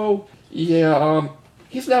know. Yeah,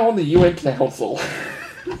 he's now on the UN Council.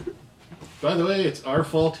 By the way, it's our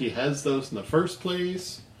fault he has those in the first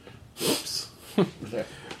place. Whoops.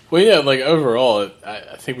 Well, yeah, overall,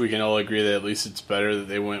 I think we can all agree that at least it's better that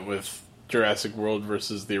they went with Jurassic World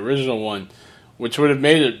versus the original one, which would have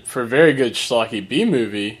made it for a very good schlocky B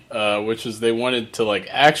movie, which is they wanted to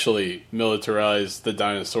actually militarize the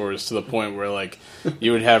dinosaurs to the point where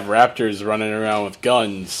you would have raptors running around with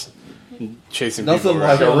guns chasing Nothing people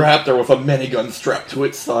like around. a raptor with a minigun strapped to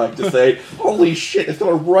its side to say, holy shit, it's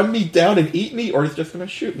going to run me down and eat me, or it's just going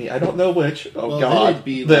to shoot me. I don't know which. Oh, well, God.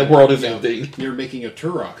 The world is ending. You're making a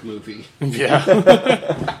Turok movie.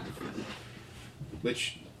 Yeah.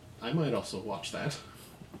 Which, I might also watch that.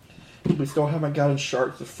 We still haven't gotten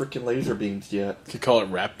sharks with freaking laser beams yet. You could call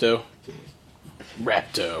it Rapto.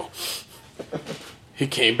 Rapto. He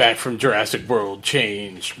came back from Jurassic World,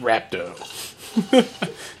 changed. Rapto.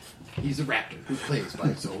 He's a raptor who plays by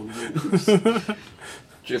his own rules.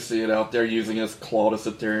 Just see it out there using his claw to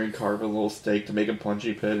sit there and carve a little steak to make a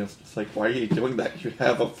punchy pit. And it's like, why are you doing that? You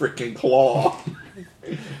have a freaking claw.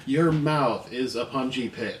 Your mouth is a punchy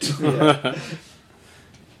pit. Yeah.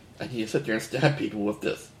 And you sit there and stab people with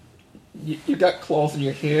this. You got claws in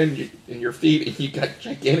your hand and your feet, and you got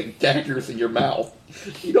gigantic daggers in your mouth.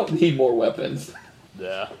 You don't need more weapons.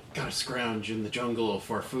 Yeah. Gotta scrounge in the jungle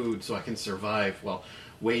for food so I can survive while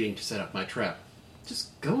waiting to set up my trap.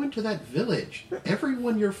 Just go into that village.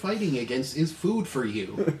 Everyone you're fighting against is food for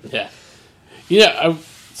you. Yeah. Yeah,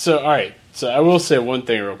 all right. So I will say one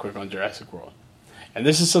thing real quick on Jurassic World. And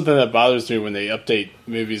this is something that bothers me when they update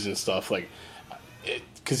movies and stuff. Like,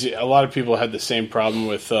 because a lot of people had the same problem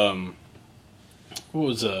with,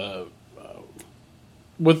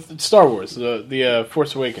 with Star Wars, the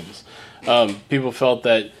Force Awakens. People felt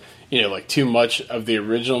that, like too much of the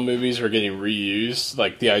original movies were getting reused,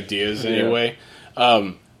 like the ideas anyway.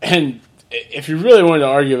 And if you really wanted to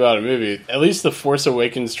argue about a movie, at least the Force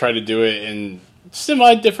Awakens tried to do it in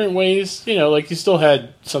semi-different ways. Like you still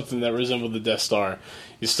had something that resembled the Death Star.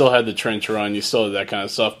 You still had the trench run. You still had that kind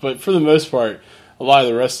of stuff. But for the most part, a lot of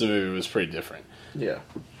the rest of the movie was pretty different. Yeah.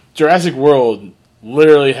 Jurassic World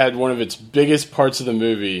literally had one of its biggest parts of the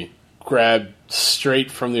movie grabbed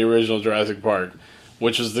straight from the original Jurassic Park,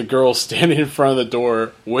 which was the girl standing in front of the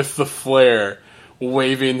door with the flare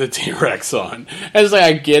waving the T-Rex on. And it's like,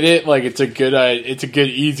 I get it, like it's a good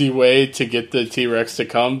easy way to get the T-Rex to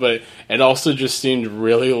come, but it also just seemed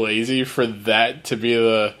really lazy for that to be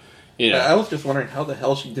the, I was just wondering how the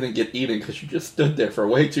hell she didn't get eaten, because she just stood there for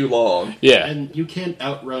way too long. Yeah. And you can't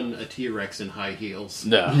outrun a T-Rex in high heels.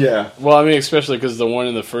 No. Yeah. Well, I mean, especially because the one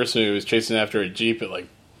in the first movie was chasing after a Jeep at like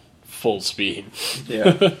full speed.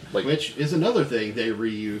 Yeah. Which is another thing they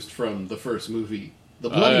reused from the first movie. The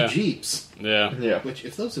bloody Jeeps. Yeah. Yeah. Which,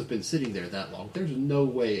 if those have been sitting there that long, there's no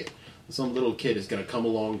way some little kid is going to come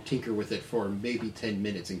along, tinker with it for maybe 10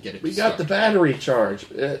 minutes and get it We to got start. the battery charge.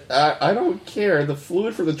 I don't care. The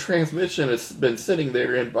fluid for the transmission has been sitting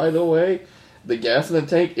there, and by the way, the gas in the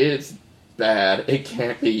tank is bad. It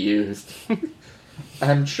can't be used.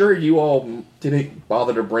 I'm sure you all didn't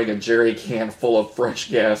bother to bring a jerry can full of fresh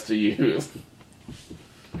gas to use.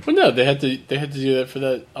 Well, no, they had to do that for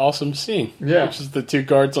that awesome scene. Yeah. Which is the two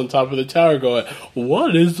guards on top of the tower going,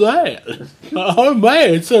 "What is that?" "Oh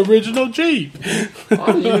man, it's the original Jeep." I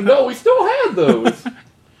didn't even know we still had those.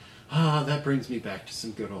 That brings me back to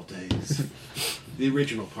some good old days. The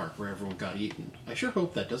original park where everyone got eaten. I sure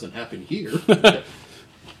hope that doesn't happen here.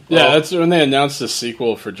 Yeah, that's when they announced the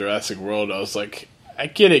sequel for Jurassic World. I was like, I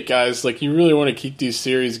get it, guys. Like, you really want to keep these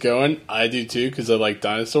series going. I do too, because I like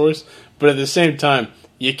dinosaurs. But at the same time,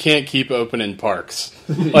 you can't keep opening parks.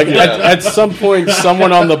 Like, at some point,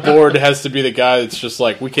 someone on the board has to be the guy that's just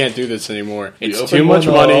like, we can't do this anymore. It's too much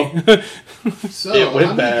money. So, It went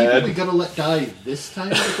how many bad. people are we going to let die this time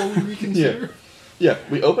before we reconsider? Yeah,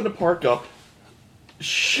 we opened the park up.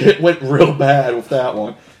 Shit went real bad with that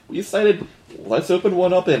one. We decided, let's open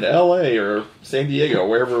one up in LA or San Diego,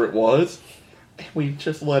 wherever it was. And we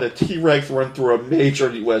just let a T-Rex run through a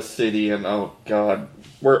major U.S. city, and oh god,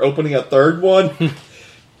 we're opening a third one?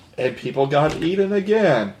 And people got eaten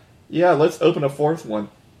again. Yeah, let's open a fourth one.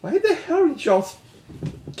 Why the hell did y'all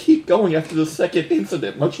keep going after the second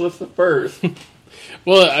incident, much less the first?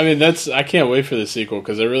 Well, I mean, I can't wait for the sequel,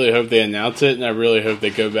 because I really hope they announce it, and I really hope they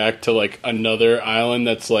go back to, like, another island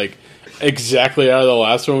that's, like, exactly out of the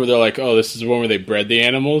last one, where they're like, oh, this is the one where they bred the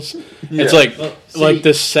animals. Yeah. It's like, Well, like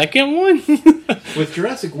the second one? With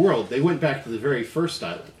Jurassic World, they went back to the very first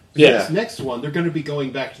island. Yeah. This next one, they're going to be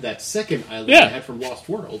going back to that second island Yeah. they had from Lost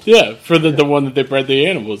World. Yeah, for the one that they bred the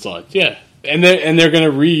animals on. Yeah. And they're going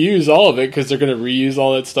to reuse all of it, because they're going to reuse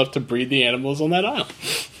all that stuff to breed the animals on that island.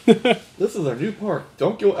 This is our new park.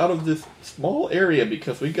 Don't go out of this small area,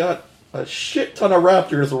 because we got a shit ton of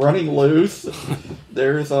raptors running loose.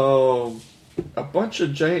 There's a bunch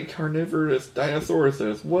of giant carnivorous dinosaurs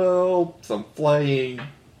as well. Some flying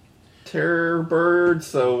terror birds.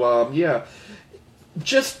 So, yeah.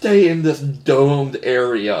 Just stay in this domed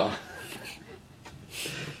area.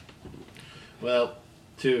 Well,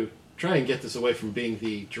 to try and get this away from being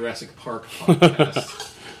the Jurassic Park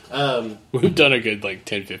podcast, We've done a good,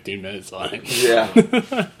 10, 15 minutes on it.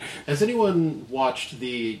 Yeah. has anyone watched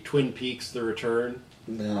the Twin Peaks: The Return?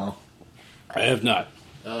 No. I have not.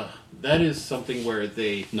 That is something where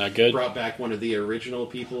they Not good? brought back one of the original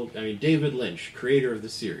people. I mean, David Lynch, creator of the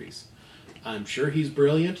series. I'm sure he's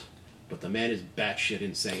brilliant, but the man is batshit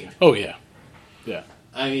insane. Oh, yeah. Yeah.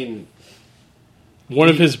 I mean, One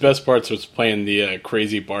of his best parts was playing the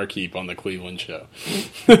crazy barkeep on the Cleveland show.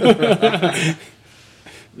 the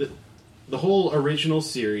whole original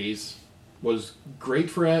series was great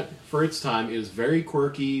for its time. It was very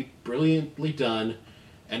quirky, brilliantly done,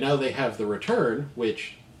 and now they have The Return,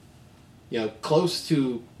 which, close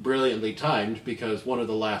to brilliantly timed, because one of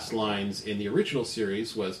the last lines in the original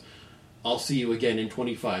series was, "I'll see you again in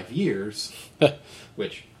 25 years,"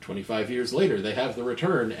 which 25 years later they have The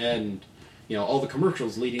Return, and all the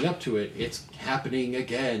commercials leading up to it, it's happening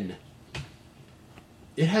again.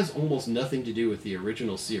 It has almost nothing to do with the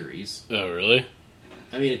original series. Oh, really?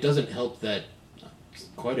 I mean, it doesn't help that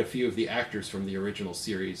quite a few of the actors from the original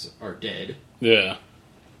series are dead. Yeah.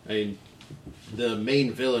 I mean, the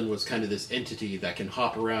main villain was kind of this entity that can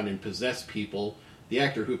hop around and possess people. The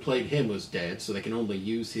actor who played him was dead, so they can only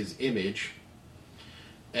use his image.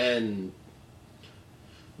 And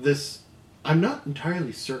this... I'm not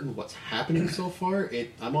entirely certain what's happening so far.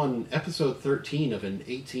 I'm on episode 13 of an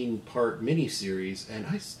 18-part miniseries, and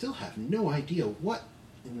I still have no idea what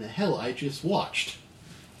in the hell I just watched.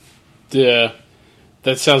 Yeah.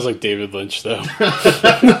 That sounds like David Lynch, though.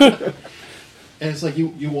 And it's like,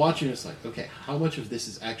 you watch and it's like, okay, how much of this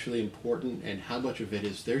is actually important, and how much of it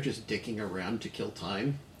is they're just dicking around to kill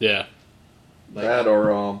time? Yeah. Like, that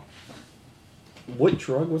or, what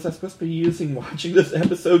drug was I supposed to be using watching this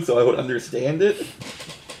episode so I would understand it?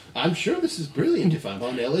 I'm sure this is brilliant if I'm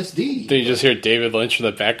on LSD. Then you just hear David Lynch in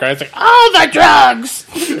the background. It's like, oh, the drugs!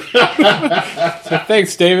 So,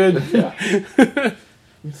 thanks, David. Yeah.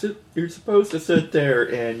 You're supposed to sit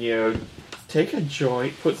there and, take a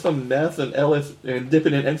joint, put some meth and and dip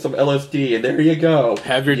it in some LSD, and there you go.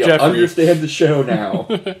 Have your you Jeffrey. Understand the show now.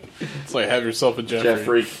 It's like, have yourself a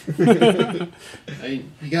Jeffrey. I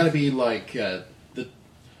mean, you gotta be like the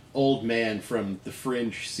old man from the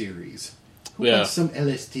Fringe series. Who wants some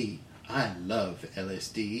LSD? I love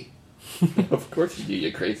LSD. Of course you do,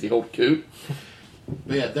 you crazy old coot.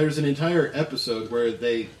 But yeah, there's an entire episode where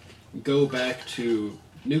they go back to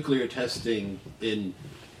nuclear testing in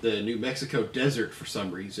the New Mexico desert for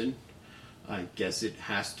some reason. I guess it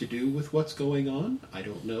has to do with what's going on. I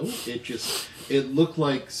don't know. It looked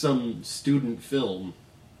like some student film.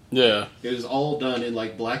 Yeah. It was all done in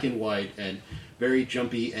like black and white and very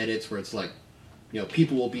jumpy edits where it's like,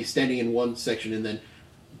 people will be standing in one section and then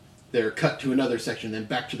they're cut to another section and then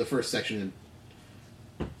back to the first section.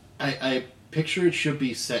 And I picture it should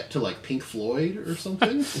be set to like Pink Floyd or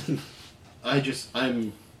something.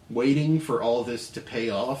 I'm waiting for all this to pay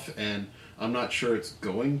off, and I'm not sure it's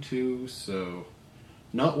going to, so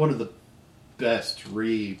not one of the best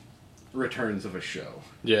returns of a show.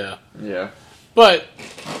 Yeah. Yeah. But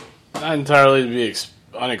not entirely to be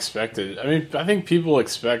unexpected. I mean, I think people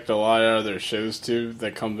expect a lot out of their shows, too,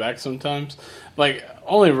 that come back sometimes. Like,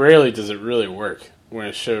 only rarely does it really work when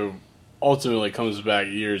a show ultimately comes back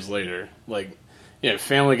years later. Like,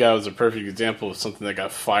 Family Guy was a perfect example of something that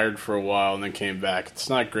got fired for a while and then came back. It's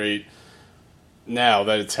not great now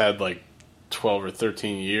that it's had like 12 or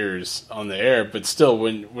 13 years on the air, but still,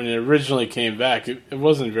 when it originally came back, it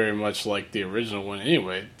wasn't very much like the original one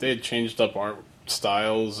anyway. They had changed up art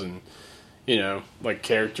styles and, like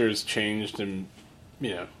characters changed and,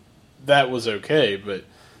 that was okay, but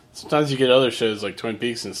sometimes you get other shows like Twin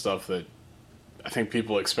Peaks and stuff that I think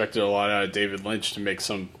people expected a lot out of David Lynch to make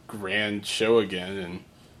some grand show again, and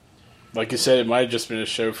like you said, it might have just been a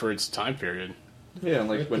show for its time period. Yeah,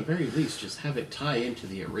 like at the very least, just have it tie into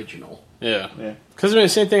the original. Yeah. Because the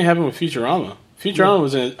same thing happened with Futurama. Futurama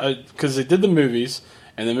was because they did the movies,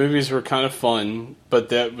 and the movies were kind of fun, but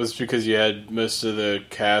that was because you had most of the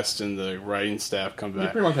cast and the writing staff come back. You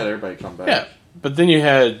pretty much had everybody come back. Yeah, but then you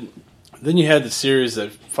had the series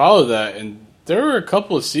that followed that, and there were a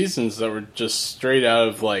couple of seasons that were just straight out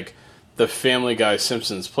of, like, the Family Guy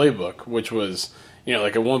Simpsons playbook, which was,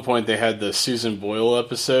 like at one point they had the Susan Boyle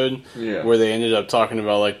episode where they ended up talking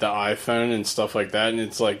about, like, the iPhone and stuff like that, and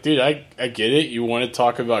it's like, dude, I get it. You want to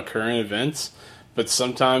talk about current events, but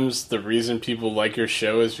sometimes the reason people like your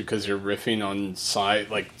show is because you're riffing on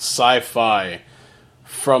sci-fi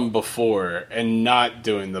from before and not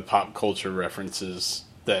doing the pop culture references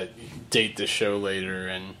that date the show later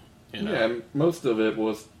and... Yeah, most of it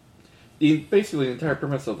was... Basically, the entire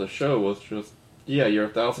premise of the show was just, you're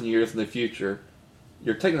 1,000 years in the future.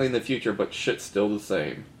 You're technically in the future, but shit's still the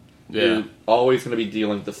same. Yeah. You're always going to be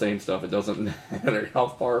dealing with the same stuff. It doesn't matter how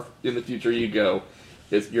far in the future you go.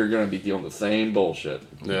 You're going to be dealing with the same bullshit.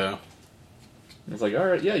 Yeah. It's like,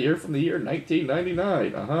 alright, you're from the year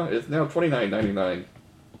 1999. It's now 2999.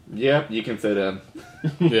 Yeah, you can fit in.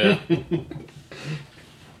 Yeah.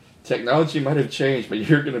 Technology might have changed, but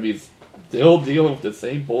you're going to be still dealing with the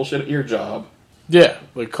same bullshit at your job. Yeah,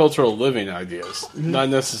 like cultural living ideas. Not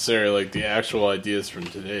necessarily like the actual ideas from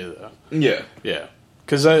today, though. Yeah. Yeah.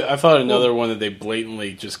 Because I thought another one that they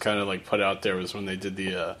blatantly just kind of like put out there was when they did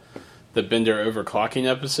the Bender overclocking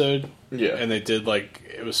episode. Yeah. And they did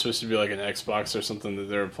it was supposed to be like an Xbox or something that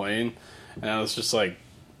they were playing. And I was just like,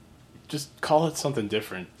 just call it something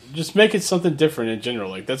different. Just make it something different in general.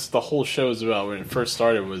 Like, that's the whole show is about when it first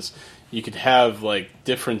started was you could have, like,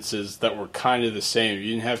 differences that were kind of the same. You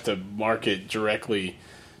didn't have to market directly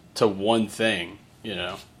to one thing,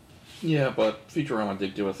 Yeah, but Futurama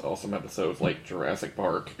did give us awesome episodes like Jurassic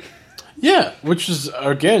Park. Yeah, which is,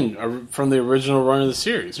 again, from the original run of the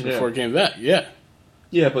series before it came back. Yeah.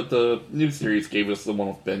 Yeah, but the new series gave us the one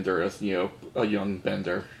with Bender as, a young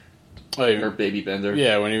Bender. Or baby Bender.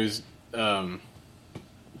 Yeah, when he was...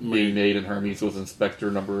 being made, and Hermes was Inspector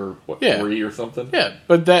number 3 or something. Yeah,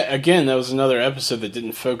 but that was another episode that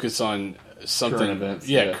didn't focus on something. Current events.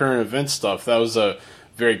 Current event stuff. That was a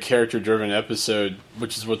very character-driven episode,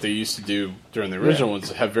 which is what they used to do during the original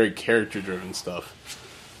ones. Have very character-driven stuff.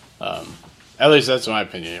 At least that's my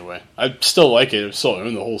opinion, anyway. I still like it. I still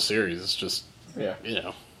own the whole series. It's just,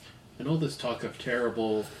 And all this talk of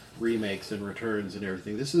terrible remakes and returns and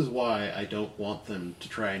everything. This is why I don't want them to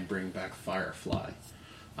try and bring back Firefly.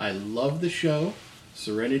 I love the show.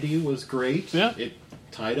 Serenity was great. Yeah. It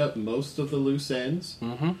tied up most of the loose ends.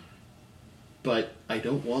 Mm-hmm. But I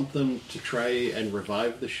don't want them to try and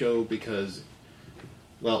revive the show because,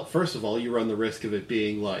 well, first of all, you run the risk of it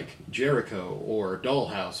being like Jericho or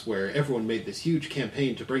Dollhouse, where everyone made this huge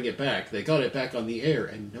campaign to bring it back. They got it back on the air,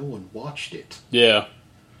 and no one watched it. Yeah.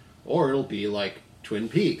 Or it'll be like Twin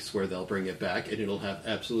Peaks, where they'll bring it back, and it'll have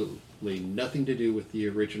absolutely nothing to do with the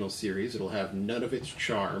original series. It'll have none of its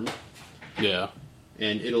charm. Yeah.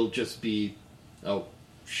 And it'll just be a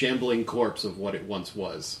shambling corpse of what it once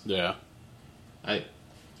was. Yeah.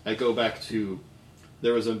 I go back to...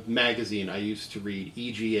 There was a magazine I used to read,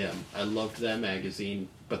 EGM. I loved that magazine,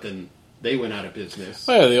 but then they went out of business.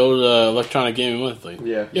 Oh, yeah, the old Electronic Gaming Monthly.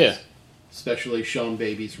 Yeah. Yeah. Especially Sean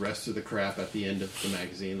Baby's Rest of the Crap at the end of the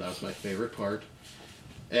magazine. That was my favorite part.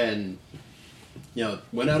 And,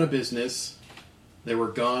 went out of business. They were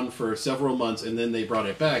gone for several months, and then they brought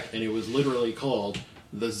it back, and it was literally called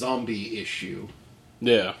The Zombie Issue.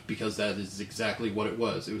 Yeah. Because that is exactly what it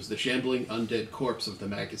was. It was the shambling undead corpse of the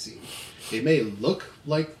magazine. It may look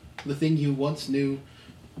like the thing you once knew,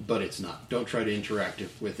 but it's not. Don't try to interact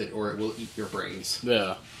with it, or it will eat your brains.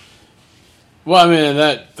 Yeah. Well, I mean,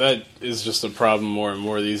 that is just a problem more and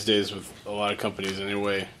more these days with a lot of companies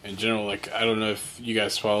anyway. In general, like, I don't know if you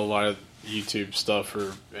guys follow a lot of YouTube stuff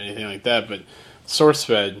or anything like that, but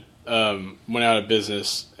SourceFed went out of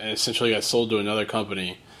business and essentially got sold to another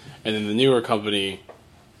company. And then the newer company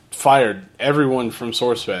fired everyone from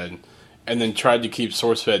SourceFed and then tried to keep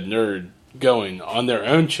SourceFed Nerd going on their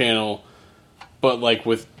own channel, but like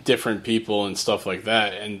with different people and stuff like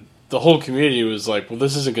that. And the whole community was like, well,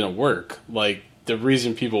 this isn't going to work. Like, the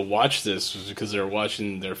reason people watch this was because they're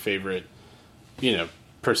watching their favorite,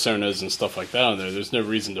 personas and stuff like that on there. There's no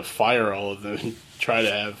reason to fire all of them and try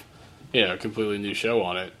to have, a completely new show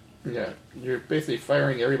on it. Yeah, you're basically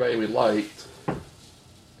firing everybody we liked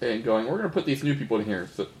and going, we're going to put these new people in here,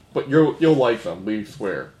 but you'll like them, we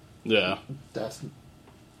swear. Yeah.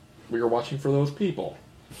 We were watching for those people.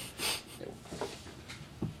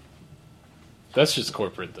 That's just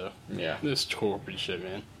corporate, though. Yeah. This corporate shit,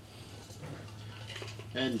 man.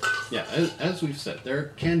 And, yeah, as we've said,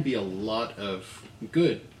 there can be a lot of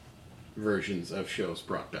good versions of shows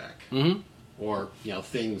brought back. Mm-hmm. Or,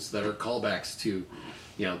 things that are callbacks to,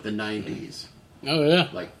 the 90s. Oh, yeah.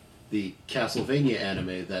 Like the Castlevania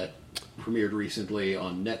anime that premiered recently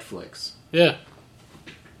on Netflix. Yeah.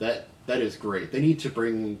 That is great. They need to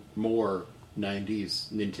bring more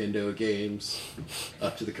 90s Nintendo games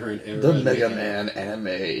up to the current era. The Mega Man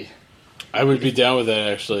anime. I would be down with that,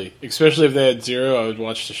 actually. Especially if they had Zero, I would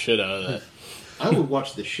watch the shit out of that. I would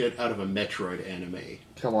watch the shit out of a Metroid anime.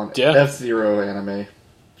 Come on, Yeah. F-Zero anime.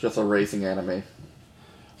 Just a racing anime.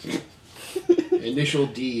 Initial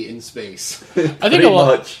D in space. I think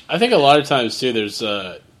a lot of times too.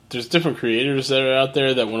 There's different creators that are out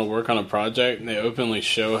there that want to work on a project, and they openly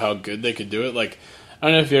show how good they could do it. Like, I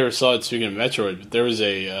don't know if you ever saw it. Speaking of Metroid, but there was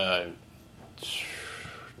the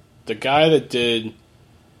guy that did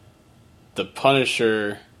the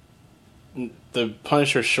Punisher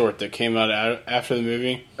short that came out after the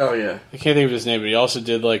movie. Oh yeah, I can't think of his name, but he also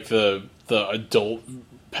did like the adult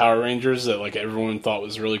Power Rangers that like everyone thought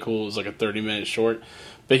was really cool. It was like a 30-minute short.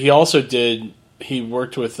 But he also he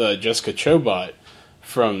worked with Jessica Chobot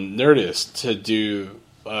from Nerdist to do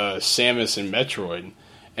Samus and Metroid.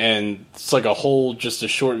 And it's like just a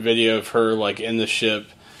short video of her like in the ship,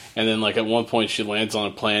 and then like at one point she lands on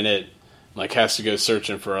a planet, like has to go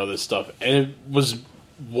searching for other stuff. And it was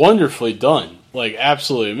wonderfully done. Like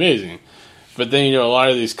absolutely amazing. But then, a lot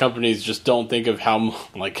of these companies just don't think of how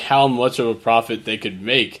much of a profit they could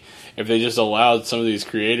make if they just allowed some of these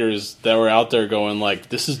creators that were out there going, like,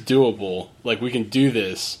 this is doable. Like, we can do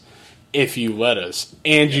this if you let us.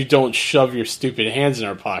 And you don't shove your stupid hands in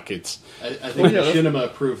our pockets. I think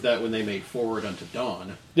Machinima proved that when they made Forward Unto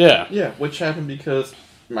Dawn. Yeah. Yeah, which happened because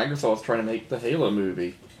Microsoft was trying to make the Halo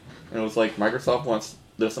movie. And it was like, Microsoft wants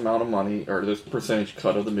this amount of money, or this percentage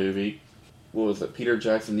cut of the movie. What was it? Peter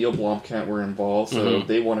Jackson, Neil Blomkamp were involved, so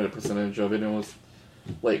they wanted a percentage of it, and it was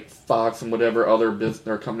like Fox and whatever other business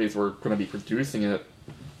or companies were going to be producing it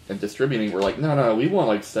and distributing were like, no, we want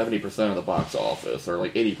like 70% of the box office, or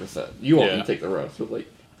like 80%. You all can take the rest. But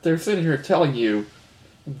like, they're sitting here telling you,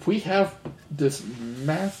 we have this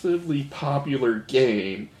massively popular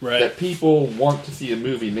game that people want to see a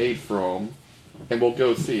movie made from, and will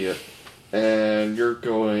go see it. And you're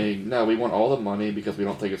going, no, we want all the money because we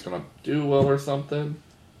don't think it's going to do well or something.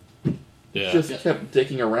 Yeah. Just kept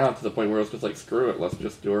dicking around to the point where it was just like, screw it, let's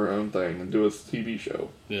just do our own thing and do a TV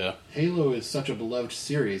show. Yeah. Halo is such a beloved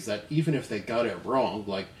series that even if they got it wrong,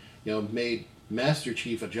 like, made Master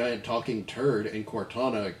Chief a giant talking turd and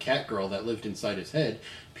Cortana a cat girl that lived inside his head,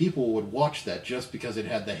 people would watch that just because it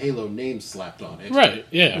had the Halo name slapped on it. Right,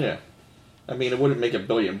 yeah. Yeah. I mean, it wouldn't make $1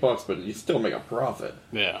 billion, but you still make a profit.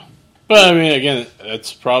 Yeah. But, I mean, again,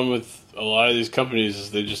 that's the problem with a lot of these companies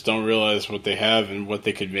is they just don't realize what they have and what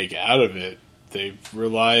they could make out of it. They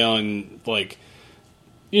rely on, like...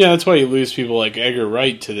 that's why you lose people like Edgar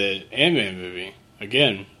Wright to the Ant-Man movie.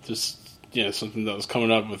 Again, just, something that was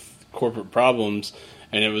coming up with corporate problems,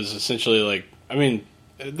 and it was essentially like... I mean,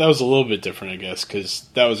 that was a little bit different, I guess, because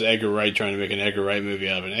that was Edgar Wright trying to make an Edgar Wright movie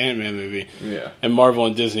out of an Ant-Man movie. Yeah. And Marvel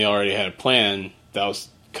and Disney already had a plan that was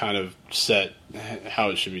kind of set how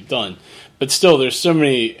it should be done. But still, there's so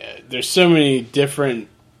many different,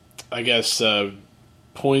 I guess,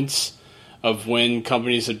 points of when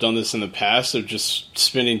companies have done this in the past of just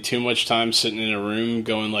spending too much time sitting in a room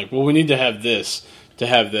going like, well, we need to have this.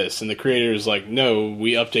 And the creator is like, no,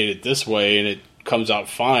 we update it this way and it comes out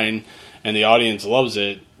fine and the audience loves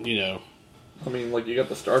it, I mean, like, you got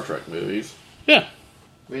the Star Trek movies. Yeah.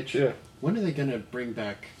 Which, when are they going to bring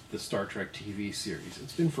back the Star Trek TV series?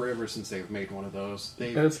 It's been forever since they've made one of those.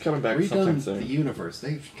 They've it's coming back sometime redone soon. the universe.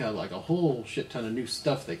 They've got like a whole shit ton of new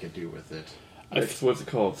stuff they could do with it. What's it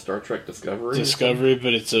called? Star Trek Discovery? Discovery,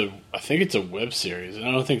 but I think it's a web series.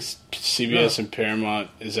 I don't think CBS and Paramount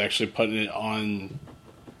is actually putting it on.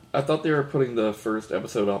 I thought they were putting the first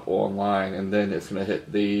episode up online, and then it's going to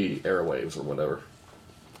hit the airwaves or whatever.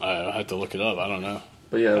 I have to look it up. I don't know.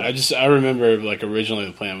 But yeah, I remember like originally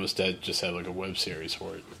the plan was to just have like a web series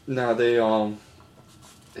for it. No, they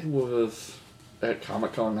it was at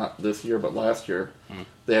Comic-Con not this year but last year.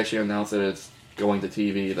 They actually announced that it's going to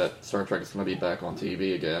TV. That Star Trek is going to be back on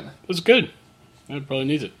TV again. It's good. It probably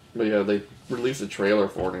needs it. But yeah, they released a trailer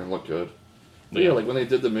for it and it looked good. But yeah, like when they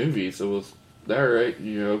did the movies, it was alright.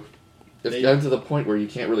 It's gotten to the point where you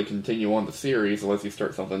can't really continue on the series unless you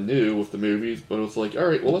start something new with the movies, but it was like,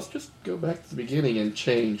 alright, well, let's just go back to the beginning and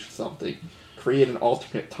change something. Create an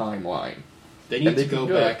alternate timeline. They need to go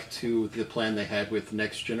back to the plan they had with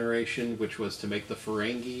Next Generation, which was to make the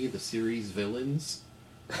Ferengi the series villains.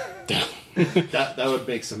 that would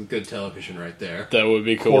make some good television right there. That would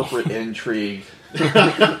be cool. Corporate intrigue.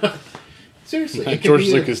 Seriously. George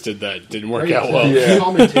Lucas did that. Didn't work out well. Yeah.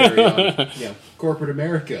 Commentary on corporate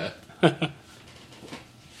America.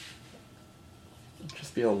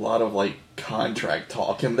 Just be a lot of like contract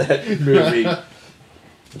talk in that movie.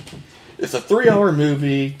 It's a 3-hour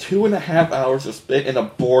movie, 2.5 hours is spent in a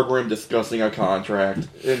boardroom discussing a contract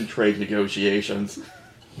in trade negotiations.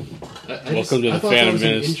 Welcome to the Phantom Menace. I thought that was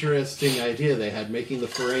an interesting idea they had, making the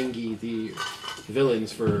Ferengi the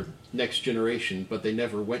villains for Next Generation, but they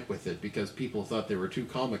never went with it because people thought they were too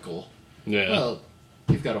comical. Yeah. Well,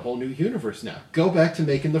 you've got a whole new universe now. Go back to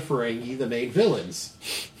making the Ferengi the main villains.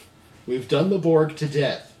 We've done the Borg to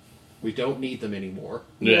death. We don't need them anymore.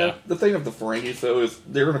 Yeah. The thing of the Ferengis, though, is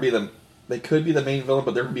they're going to be they could be the main villain,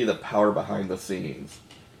 but they're going to be the power behind the scenes.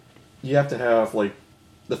 You have to have, like,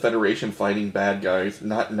 the Federation fighting bad guys,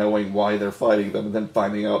 not knowing why they're fighting them, and then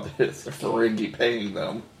finding out that it's the Ferengi paying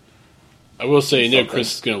them. I will say,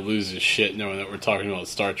 Chris is going to lose his shit knowing that we're talking about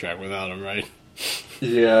Star Trek without him, right?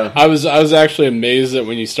 Yeah. I was actually amazed that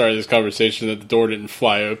when you started this conversation that the door didn't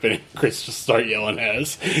fly open and Chris just started yelling at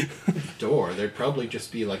us. Door? There'd probably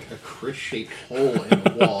just be like a Chris-shaped hole in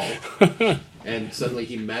the wall. And suddenly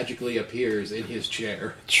he magically appears in his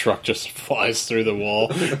chair. Truck just flies through the wall.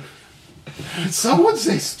 Did someone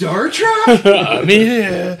say Star Trek? I'm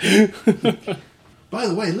here. By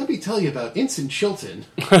the way, let me tell you about Ensign Chilton.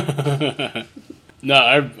 No,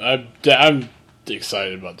 I'm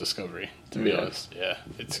excited about Discovery, to be honest. Yeah,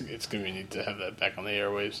 it's going to be neat to have that back on the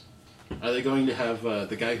airwaves. Are they going to have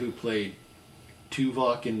the guy who played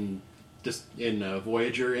Tuvok in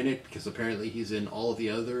Voyager in it? Because apparently he's in all of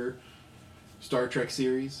the other Star Trek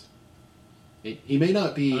series. He may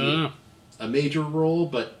not be a major role,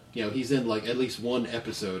 but he's in like at least one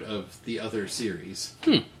episode of the other series.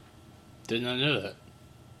 Did not know that.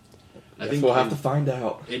 I think we'll have to find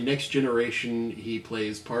out. In Next Generation, he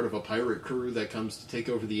plays part of a pirate crew that comes to take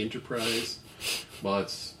over the Enterprise while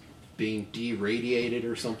it's being deradiated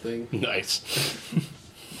or something. Nice.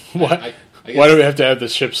 What? I guess Why do we have to have the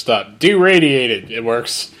ship stop? Deradiated. It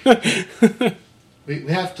works. we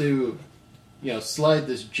have to, slide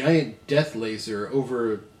this giant death laser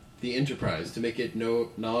over the Enterprise to make it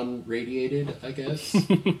non-radiated, I guess.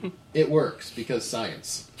 It works, because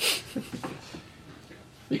science.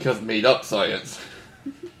 Because made-up science.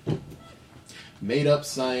 Made-up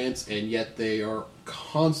science, and yet they are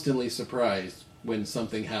constantly surprised when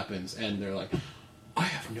something happens, and they're like, I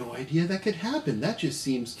have no idea that could happen. That just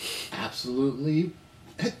seems absolutely...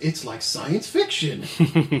 It's like science fiction.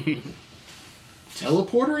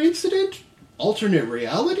 Teleporter incident? Alternate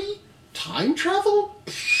reality? Time travel?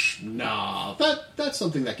 Psh, nah, that's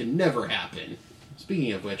something that can never happen.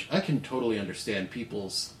 Speaking of which, I can totally understand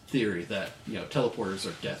people's theory that, teleporters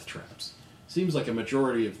are death traps. Seems like a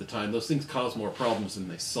majority of the time those things cause more problems than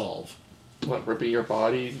they solve. What, ripping your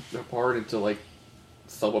body apart into,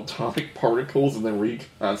 subatomic particles and then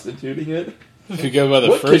reconstituting it? If you go by the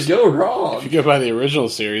what first, could go wrong? If you go by the original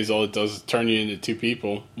series, all it does is turn you into two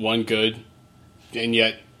people. One good, and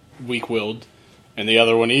yet weak-willed, and the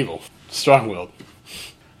other one evil. Strong-willed.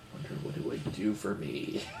 Wonder what it would do for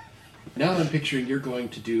me. Now I'm picturing you're going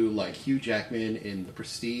to do like Hugh Jackman in The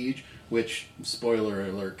Prestige, which, spoiler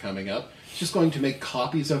alert coming up, is just going to make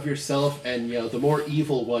copies of yourself, and the more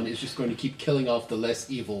evil one is just going to keep killing off the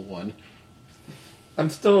less evil one. I'm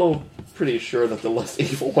still pretty sure that the less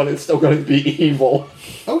evil one is still going to be evil.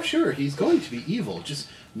 Oh sure, he's going to be evil, just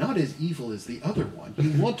not as evil as the other one.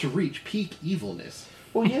 You want to reach peak evilness.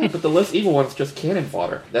 Well, yeah, but the less evil one's just cannon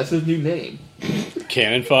fodder. That's his new name.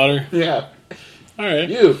 Cannon fodder? Yeah. Alright.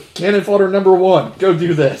 You, cannon fodder number 1, go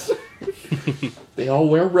do this. They all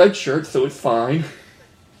wear red shirts, so it's fine.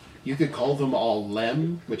 You could call them all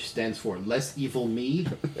LEM, which stands for Less Evil Me.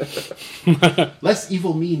 Less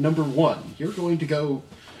Evil Me number 1. You're going to go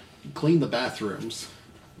clean the bathrooms.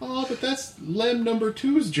 Oh, but that's LEM number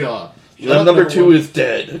 2's job. Lem number 2 is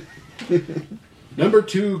dead. Number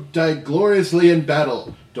 2 died gloriously in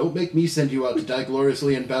battle. Don't make me send you out to die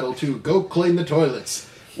gloriously in battle too. Go clean the toilets.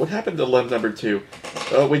 What happened to Lem number 2?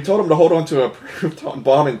 We told him to hold on to a proton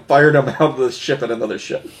bomb and fired him out of the ship at another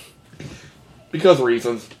ship. Because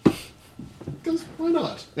reasons. Because why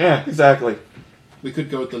not? Yeah, exactly. We could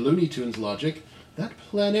go with the Looney Tunes logic. That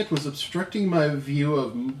planet was obstructing my view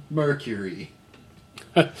of Mercury.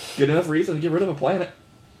 Good enough reason to get rid of a planet.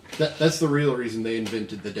 That's the real reason they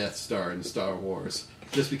invented the Death Star in Star Wars.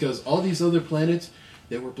 Just because all these other planets,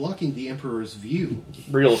 they were blocking the Emperor's view.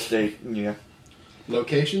 Real estate, yeah.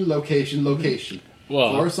 Location, location, location.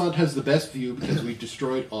 Well, Coruscant has the best view because we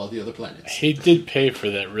destroyed all the other planets. he did pay for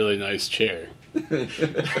that really nice chair.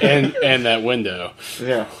 and that window.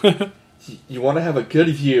 Yeah. You want to have a good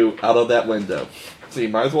view out of that window. So you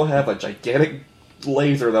might as well have a gigantic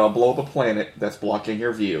laser that'll blow up a planet that's blocking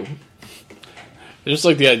your view. I just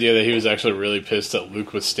like the idea that he was actually really pissed that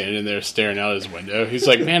Luke was standing there staring out his window. He's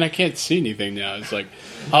like, man, I can't see anything now. It's like,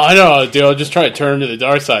 oh, I know, dude, I'll just try to turn to the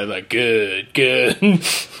dark side. Like, good.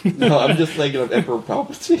 No, I'm just thinking of Emperor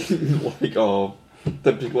Palpatine.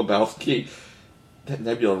 The Big Lebowski. That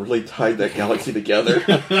nebula really tied that galaxy together.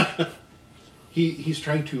 He's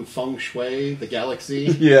trying to feng shui the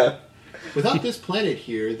galaxy. Yeah. Without this planet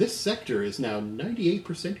here, this sector is now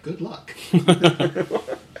 98% good luck.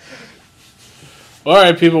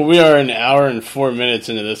 Alright, people, we are an hour and 4 minutes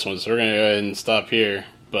into this one, so we're going to go ahead and stop here.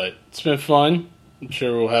 But it's been fun. I'm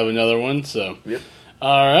sure we'll have another one, so. Yep.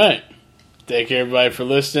 Alright. Thank you, everybody, for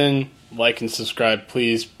listening. Like and subscribe,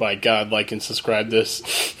 please. By God, like and subscribe this.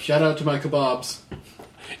 Shout out to my kebabs.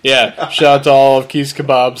 Yeah, shout out to all of Keith's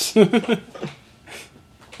Kebabs.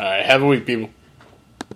 Alright, have a week, people.